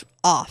where it's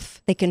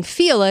off. They can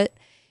feel it.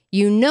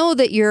 You know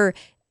that your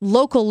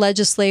local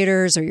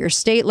legislators or your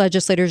state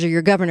legislators or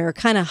your governor are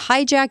kind of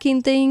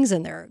hijacking things,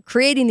 and they're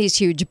creating these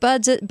huge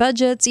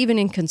budgets, even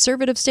in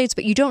conservative states,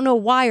 but you don't know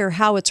why or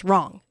how it's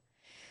wrong.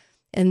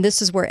 And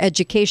this is where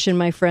education,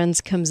 my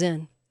friends, comes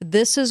in.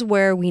 This is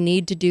where we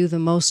need to do the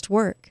most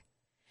work.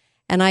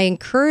 And I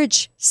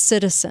encourage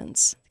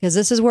citizens, because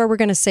this is where we're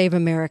going to save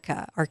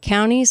America, our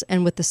counties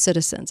and with the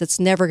citizens.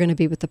 It's never going to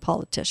be with the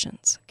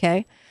politicians,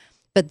 okay?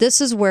 But this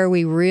is where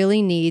we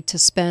really need to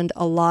spend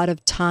a lot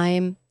of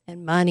time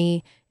and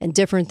money and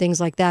different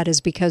things like that,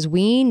 is because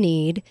we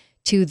need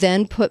to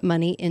then put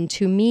money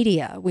into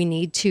media. We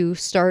need to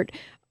start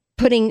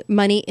putting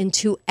money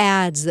into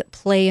ads that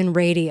play in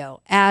radio,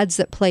 ads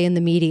that play in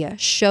the media,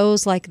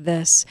 shows like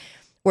this,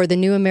 where the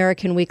New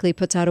American Weekly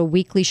puts out a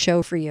weekly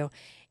show for you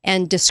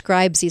and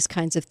describes these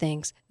kinds of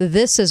things.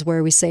 This is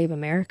where we save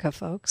America,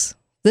 folks.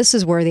 This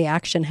is where the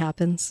action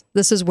happens.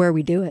 This is where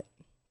we do it.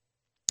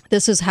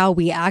 This is how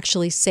we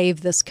actually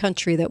save this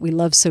country that we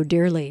love so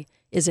dearly,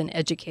 is in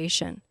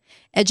education.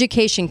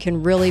 Education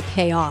can really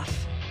pay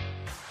off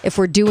if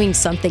we're doing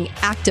something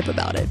active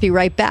about it. Be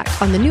right back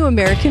on the New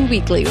American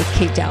Weekly with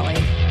Kate Dalley.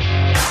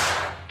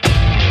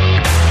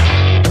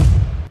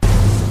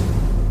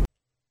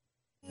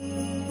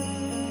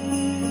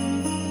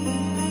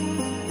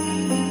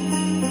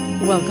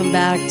 Welcome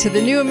back to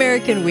the New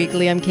American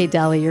Weekly. I'm Kate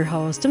Dalley, your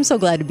host. I'm so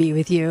glad to be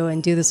with you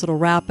and do this little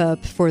wrap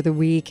up for the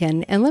week.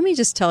 And let me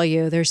just tell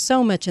you, there's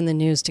so much in the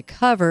news to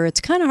cover. It's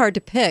kind of hard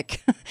to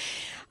pick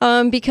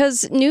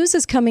because news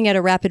is coming at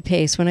a rapid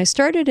pace. When I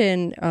started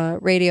in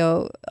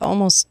radio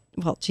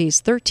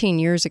 13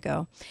 years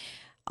ago,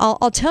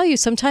 I'll tell you,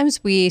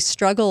 sometimes we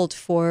struggled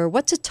for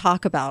what to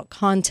talk about,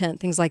 content,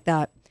 things like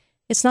that.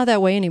 It's not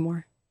that way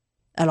anymore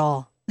at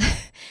all.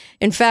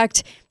 In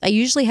fact, I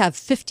usually have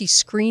 50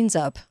 screens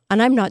up,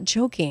 and I'm not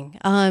joking,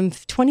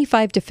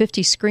 25 to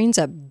 50 screens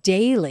up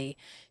daily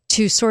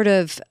to sort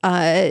of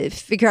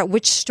figure out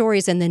which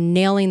stories and then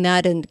nailing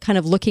that and kind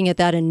of looking at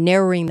that and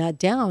narrowing that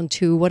down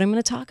to what I'm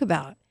going to talk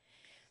about.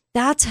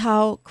 That's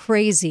how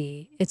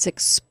crazy it's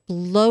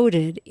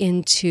exploded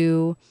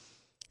into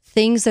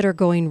things that are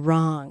going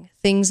wrong,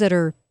 things that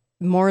are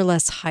more or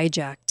less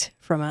hijacked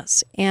from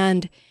us.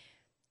 And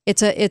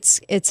it's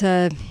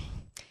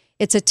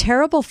a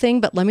terrible thing,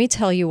 but let me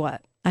tell you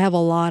what, I have a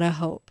lot of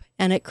hope.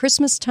 And at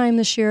Christmas time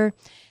this year,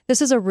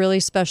 this is a really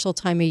special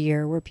time of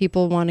year where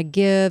people want to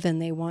give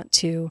and they want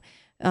to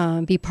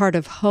be part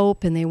of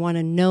hope and they want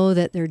to know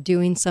that they're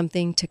doing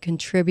something to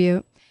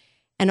contribute.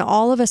 And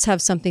all of us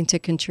have something to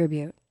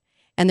contribute.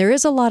 And there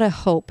is a lot of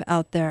hope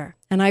out there.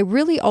 And I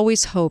really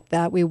always hope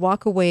that we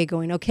walk away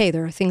going, okay,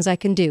 there are things I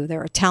can do.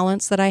 There are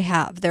talents that I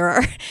have.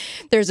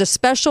 There's a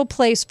special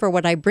place for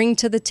what I bring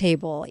to the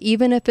table,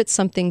 even if it's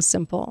something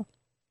simple.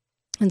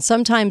 And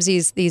sometimes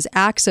these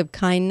acts of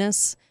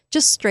kindness,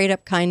 just straight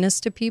up kindness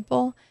to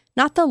people,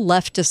 not the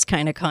leftist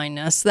kind of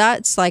kindness.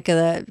 That's like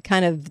a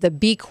kind of the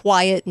be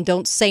quiet and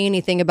don't say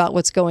anything about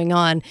what's going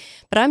on.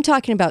 But I'm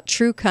talking about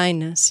true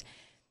kindness.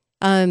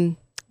 There's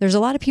a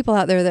lot of people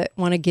out there that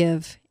want to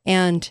give.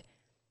 And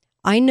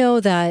I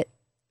know that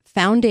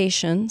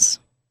foundations,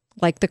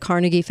 like the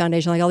Carnegie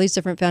Foundation, like all these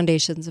different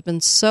foundations, have been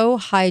so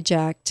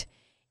hijacked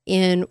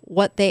in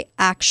what they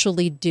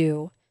actually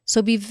do.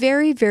 So be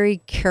very,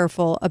 very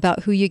careful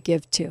about who you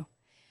give to.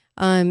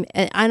 And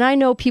I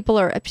know people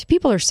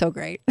are so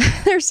great.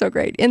 They're so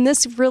great. In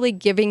this really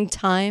giving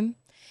time,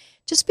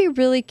 just be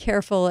really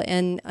careful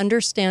and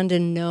understand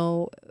and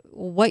know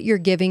what you're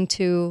giving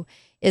to.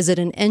 Is it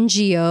an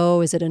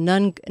NGO? Is it a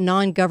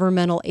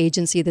non-governmental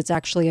agency that's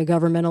actually a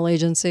governmental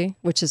agency,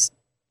 which is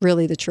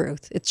really the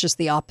truth. It's just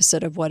the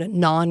opposite of what a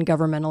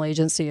non-governmental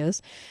agency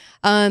is.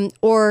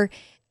 Or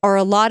are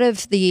a lot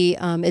of the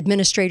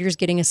administrators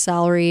getting a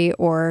salary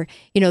or,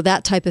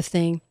 that type of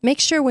thing. Make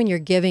sure when you're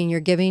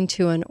giving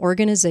to an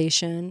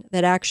organization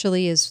that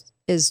actually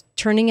is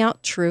turning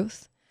out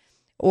truth,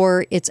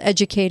 or it's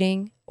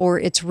educating, or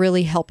it's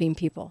really helping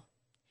people.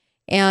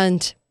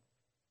 And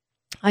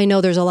I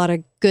know there's a lot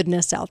of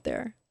goodness out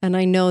there. And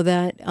I know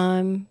that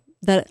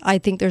I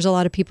think there's a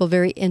lot of people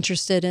very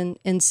interested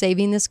in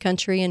saving this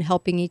country and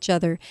helping each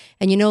other.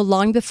 And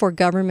long before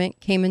government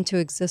came into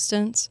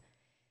existence,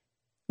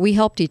 we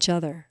helped each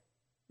other.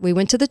 We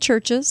went to the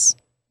churches,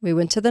 we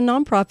went to the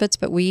nonprofits,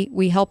 but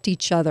we helped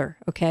each other,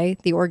 okay?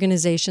 The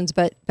organizations,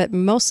 but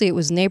mostly it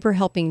was neighbor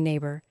helping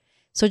neighbor.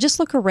 So just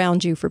look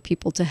around you for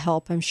people to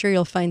help. I'm sure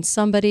you'll find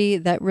somebody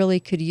that really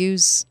could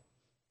use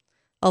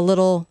a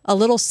little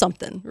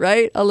something,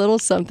 right? A little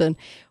something,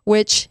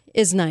 which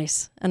is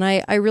nice. And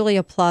I really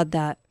applaud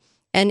that.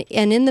 And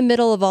in the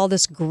middle of all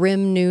this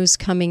grim news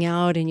coming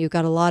out, and you've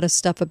got a lot of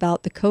stuff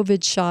about the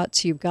COVID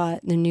shots, you've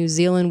got the New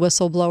Zealand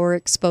whistleblower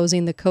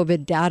exposing the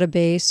COVID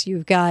database,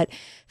 you've got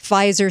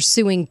Pfizer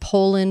suing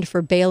Poland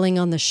for bailing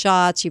on the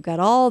shots, you've got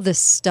all this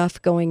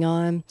stuff going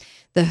on,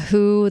 the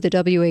WHO,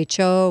 the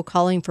WHO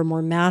calling for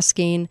more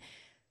masking.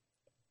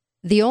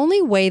 The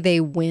only way they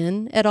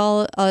win at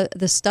all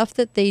the stuff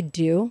that they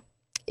do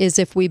is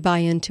if we buy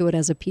into it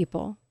as a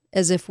people,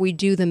 as if we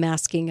do the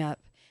masking up.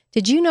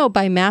 Did you know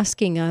by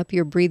masking up,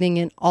 you're breathing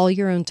in all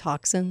your own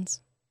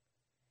toxins?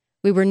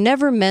 We were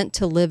never meant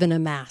to live in a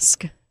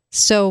mask.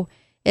 So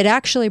it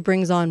actually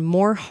brings on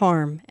more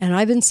harm. And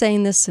I've been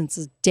saying this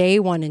since day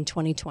one in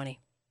 2020.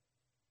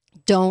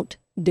 Don't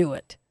do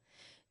it.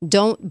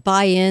 Don't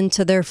buy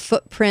into their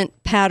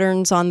footprint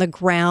patterns on the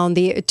ground,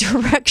 the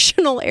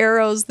directional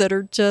arrows that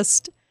are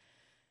just,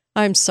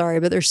 I'm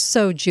sorry, but they're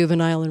so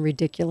juvenile and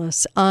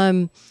ridiculous.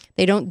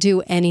 They don't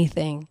do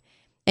anything.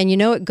 And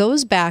it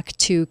goes back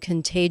to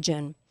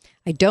contagion.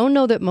 I don't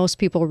know that most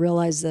people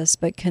realize this,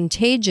 but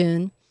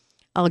contagion,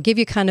 I'll give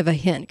you kind of a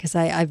hint because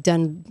I've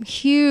done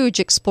huge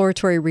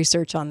exploratory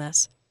research on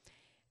this.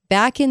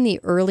 Back in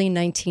the early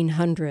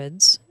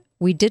 1900s,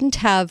 we didn't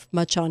have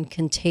much on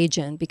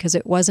contagion because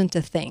it wasn't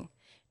a thing.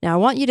 Now, I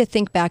want you to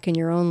think back in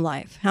your own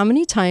life. How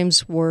many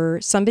times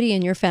was somebody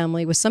in your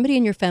family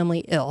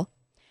ill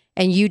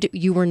and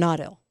you were not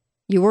ill?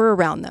 You were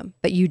around them,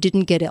 but you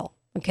didn't get ill,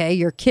 okay?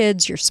 Your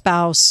kids, your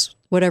spouse,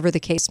 whatever the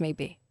case may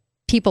be.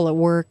 People at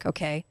work,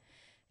 okay?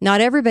 Not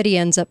everybody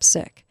ends up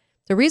sick.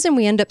 The reason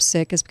we end up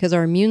sick is because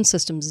our immune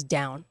system's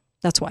down.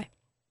 That's why.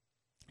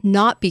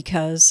 Not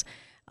because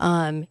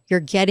you're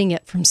getting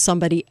it from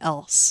somebody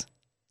else.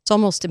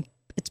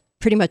 It's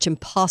pretty much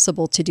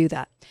impossible to do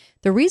that.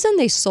 The reason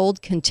they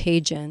sold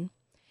contagion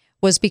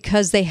was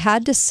because they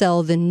had to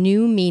sell the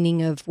new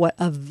meaning of what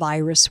a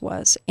virus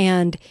was.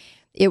 And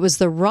it was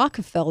the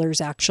Rockefellers,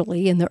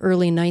 actually, in the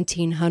early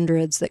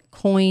 1900s that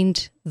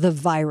coined the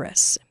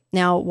virus.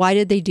 Now, why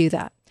did they do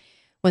that?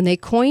 When they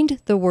coined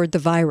the word the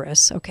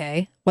virus,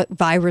 okay, what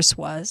virus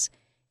was,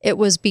 it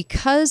was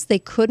because they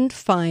couldn't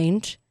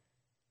find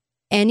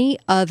any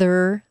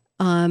other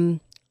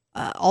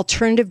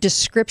alternative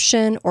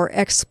description or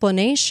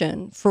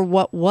explanation for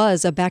what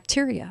was a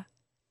bacteria.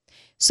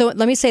 So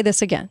let me say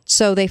this again.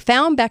 So they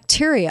found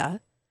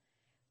bacteria,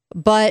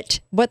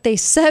 but what they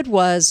said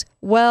was,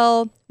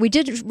 well, we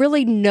didn't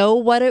really know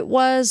what it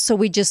was, so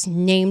we just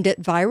named it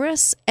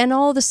virus, and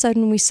all of a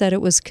sudden we said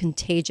it was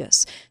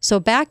contagious. So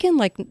back in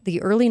like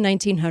the early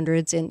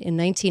 1900s, in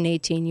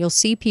 1918, you'll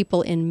see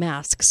people in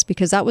masks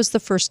because that was the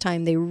first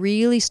time they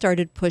really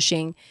started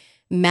pushing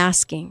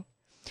masking.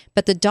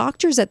 But the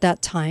doctors at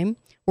that time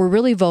were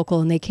really vocal,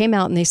 and they came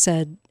out and they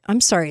said, I'm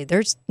sorry,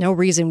 there's no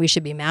reason we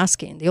should be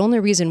masking. The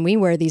only reason we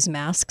wear these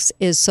masks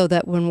is so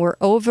that when we're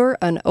over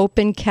an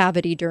open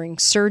cavity during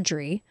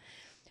surgery,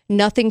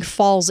 nothing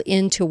falls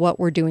into what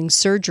we're doing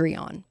surgery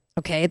on.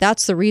 Okay,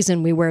 that's the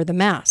reason we wear the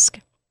mask.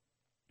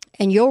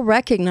 And you'll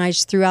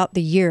recognize throughout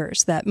the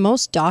years that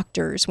most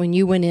doctors, when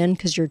you went in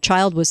because your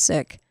child was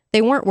sick,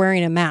 they weren't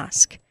wearing a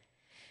mask.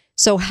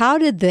 So how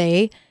did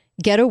they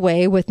get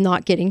away with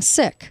not getting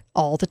sick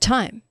all the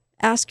time?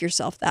 Ask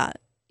yourself that.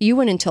 You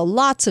went into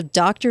lots of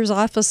doctors'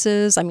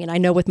 offices. I mean, I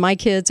know with my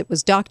kids, it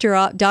was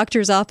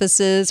doctors'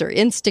 offices or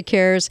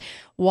Instacares.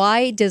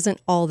 Why doesn't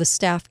all the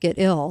staff get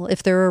ill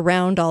if they're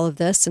around all of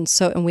this?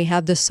 And we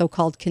have this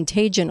so-called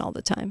contagion all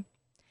the time.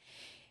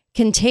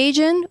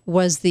 Contagion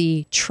was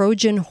the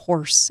Trojan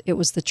horse. It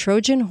was the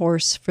Trojan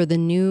horse for the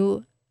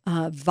new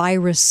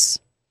virus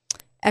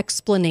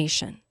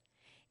explanation.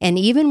 And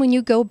even when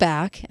you go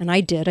back, and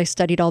I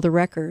studied all the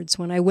records.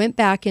 When I went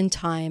back in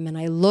time and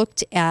I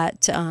looked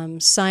at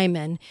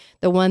Simon,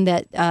 the one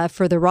that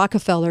for the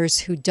Rockefellers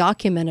who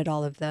documented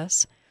all of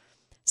this,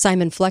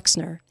 Simon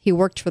Flexner, he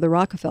worked for the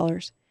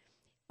Rockefellers.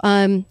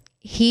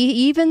 He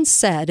even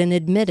said and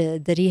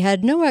admitted that he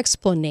had no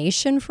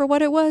explanation for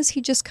what it was.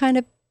 He just kind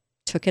of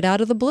took it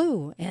out of the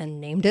blue and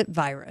named it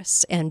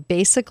virus. And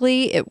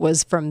basically it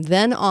was from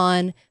then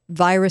on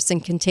virus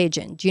and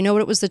contagion. Do you know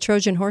what it was the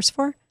Trojan horse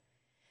for?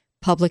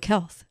 Public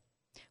health.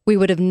 We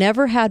would have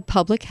never had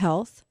public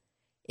health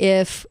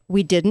if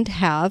we didn't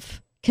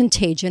have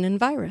contagion and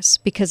virus,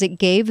 because it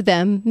gave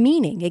them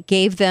meaning. It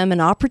gave them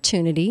an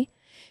opportunity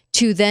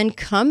to then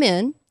come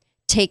in,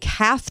 take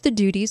half the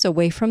duties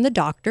away from the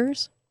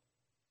doctors.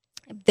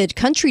 The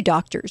country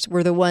doctors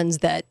were the ones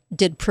that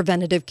did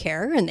preventative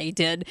care, and they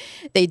did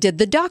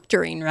the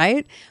doctoring,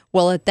 right?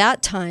 Well, at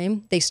that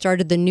time, they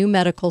started the new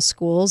medical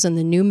schools, and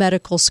the new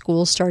medical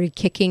schools started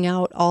kicking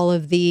out all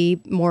of the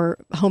more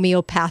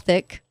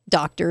homeopathic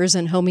doctors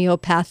and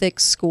homeopathic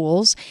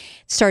schools,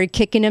 started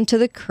kicking them to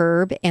the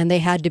curb, and they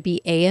had to be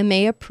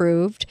AMA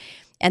approved,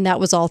 and that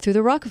was all through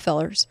the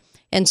Rockefellers.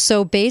 And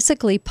so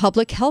basically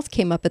public health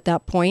came up at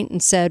that point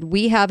and said,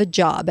 we have a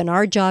job, and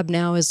our job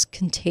now is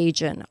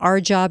contagion.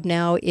 Our job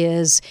now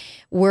is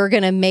we're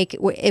going to make,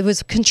 it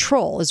was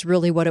control is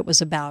really what it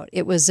was about.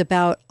 It was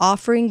about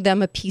offering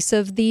them a piece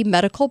of the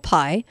medical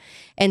pie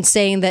and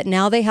saying that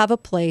now they have a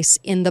place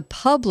in the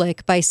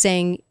public by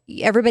saying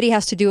everybody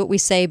has to do what we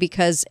say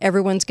because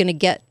everyone's going to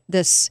get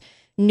this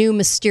new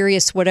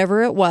mysterious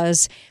whatever it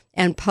was,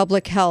 and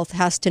public health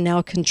has to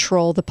now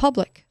control the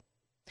public.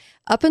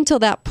 Up until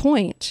that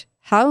point,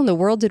 how in the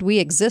world did we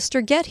exist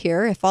or get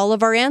here if all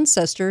of our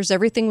ancestors,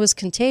 everything was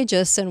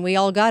contagious and we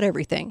all got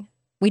everything?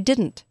 We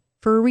didn't,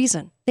 for a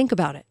reason. Think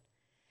about it.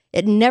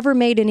 It never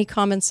made any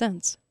common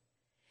sense.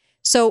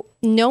 So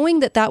knowing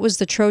that that was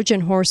the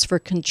Trojan horse for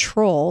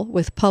control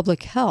with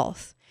public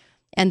health,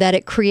 and that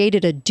it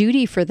created a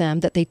duty for them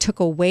that they took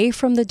away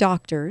from the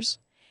doctors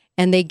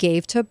and they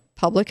gave to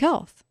public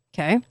health,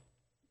 okay?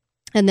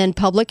 And then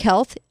public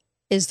health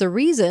is the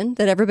reason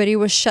that everybody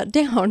was shut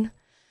down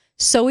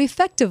so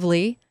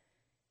effectively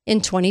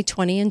in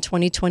 2020 and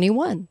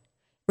 2021.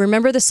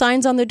 Remember the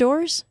signs on the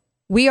doors?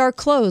 We are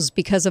closed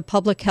because of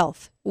public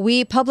health.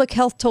 Public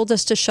health told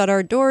us to shut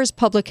our doors.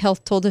 Public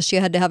health told us you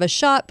had to have a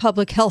shot.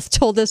 Public health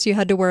told us you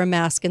had to wear a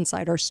mask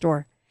inside our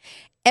store.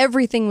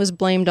 Everything was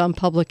blamed on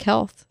public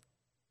health.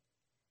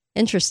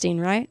 Interesting,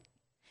 right?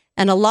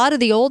 And a lot of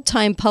the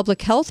old-time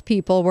public health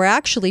people were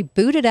actually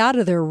booted out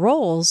of their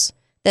roles.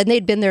 Then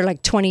they'd been there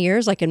like 20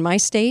 years, like in my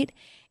state.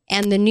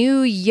 And the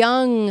new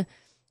young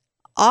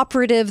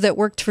operative that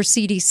worked for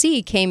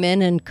CDC came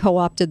in and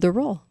co-opted the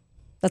role.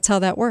 That's how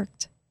that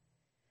worked.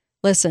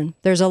 Listen,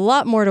 there's a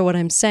lot more to what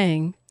I'm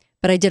saying,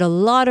 But I did a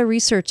lot of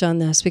research on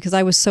this because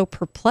I was so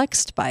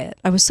perplexed by it.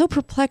 I was so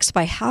perplexed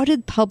by how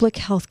did public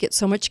health get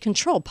so much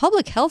control?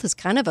 Public health is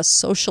kind of a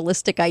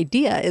socialistic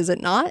idea, is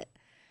it not?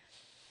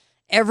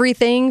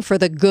 Everything for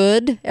the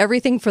good,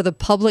 everything for the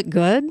public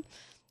good.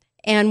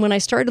 And when I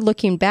started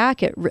looking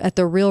back at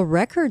the real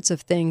records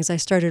of things, I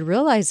started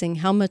realizing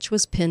how much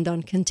was pinned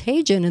on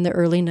contagion in the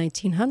early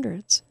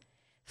 1900s.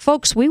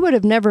 Folks, we would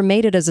have never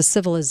made it as a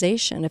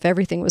civilization if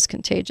everything was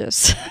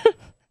contagious.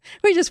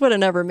 We just would have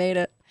never made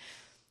it.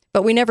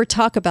 But we never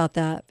talk about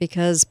that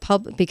because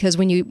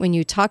when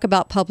you talk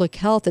about public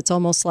health, it's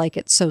almost like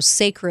it's so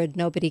sacred,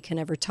 nobody can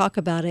ever talk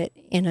about it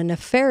in a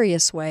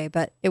nefarious way.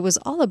 But it was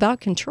all about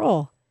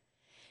control.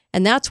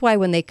 And that's why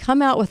when they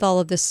come out with all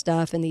of this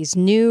stuff and these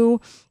new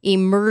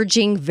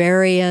emerging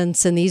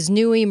variants and these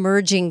new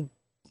emerging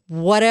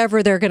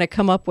whatever they're going to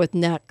come up with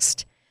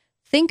next,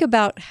 think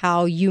about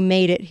how you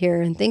made it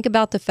here and think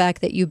about the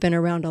fact that you've been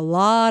around a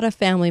lot of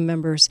family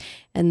members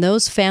and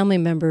those family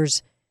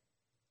members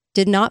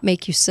did not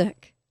make you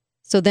sick.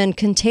 So then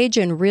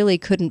contagion really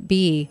couldn't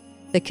be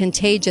the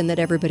contagion that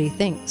everybody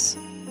thinks.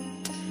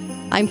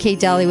 I'm Kate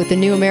Dalley with the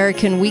New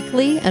American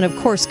Weekly, and of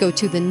course go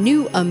to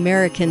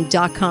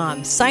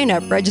thenewamerican.com. Sign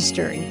up,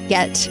 register, and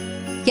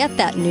get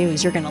that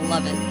news. You're going to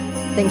love it.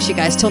 Thanks, you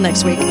guys. Till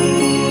next week.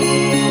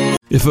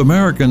 If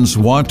Americans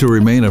want to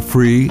remain a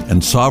free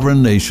and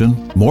sovereign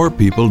nation, more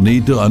people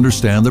need to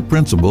understand the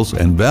principles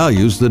and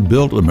values that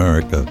built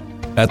America.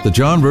 At the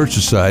John Birch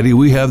Society,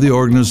 we have the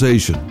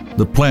organization,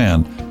 the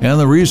plan, and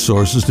the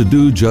resources to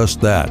do just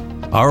that.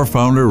 Our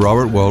founder,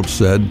 Robert Welch,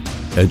 said,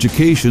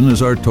 "Education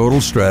is our total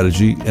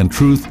strategy and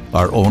truth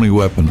our only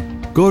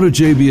weapon." Go to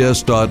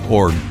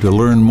jbs.org to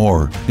learn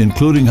more,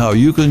 including how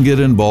you can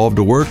get involved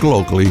to work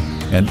locally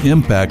and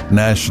impact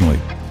nationally.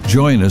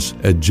 Join us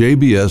at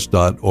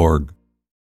jbs.org.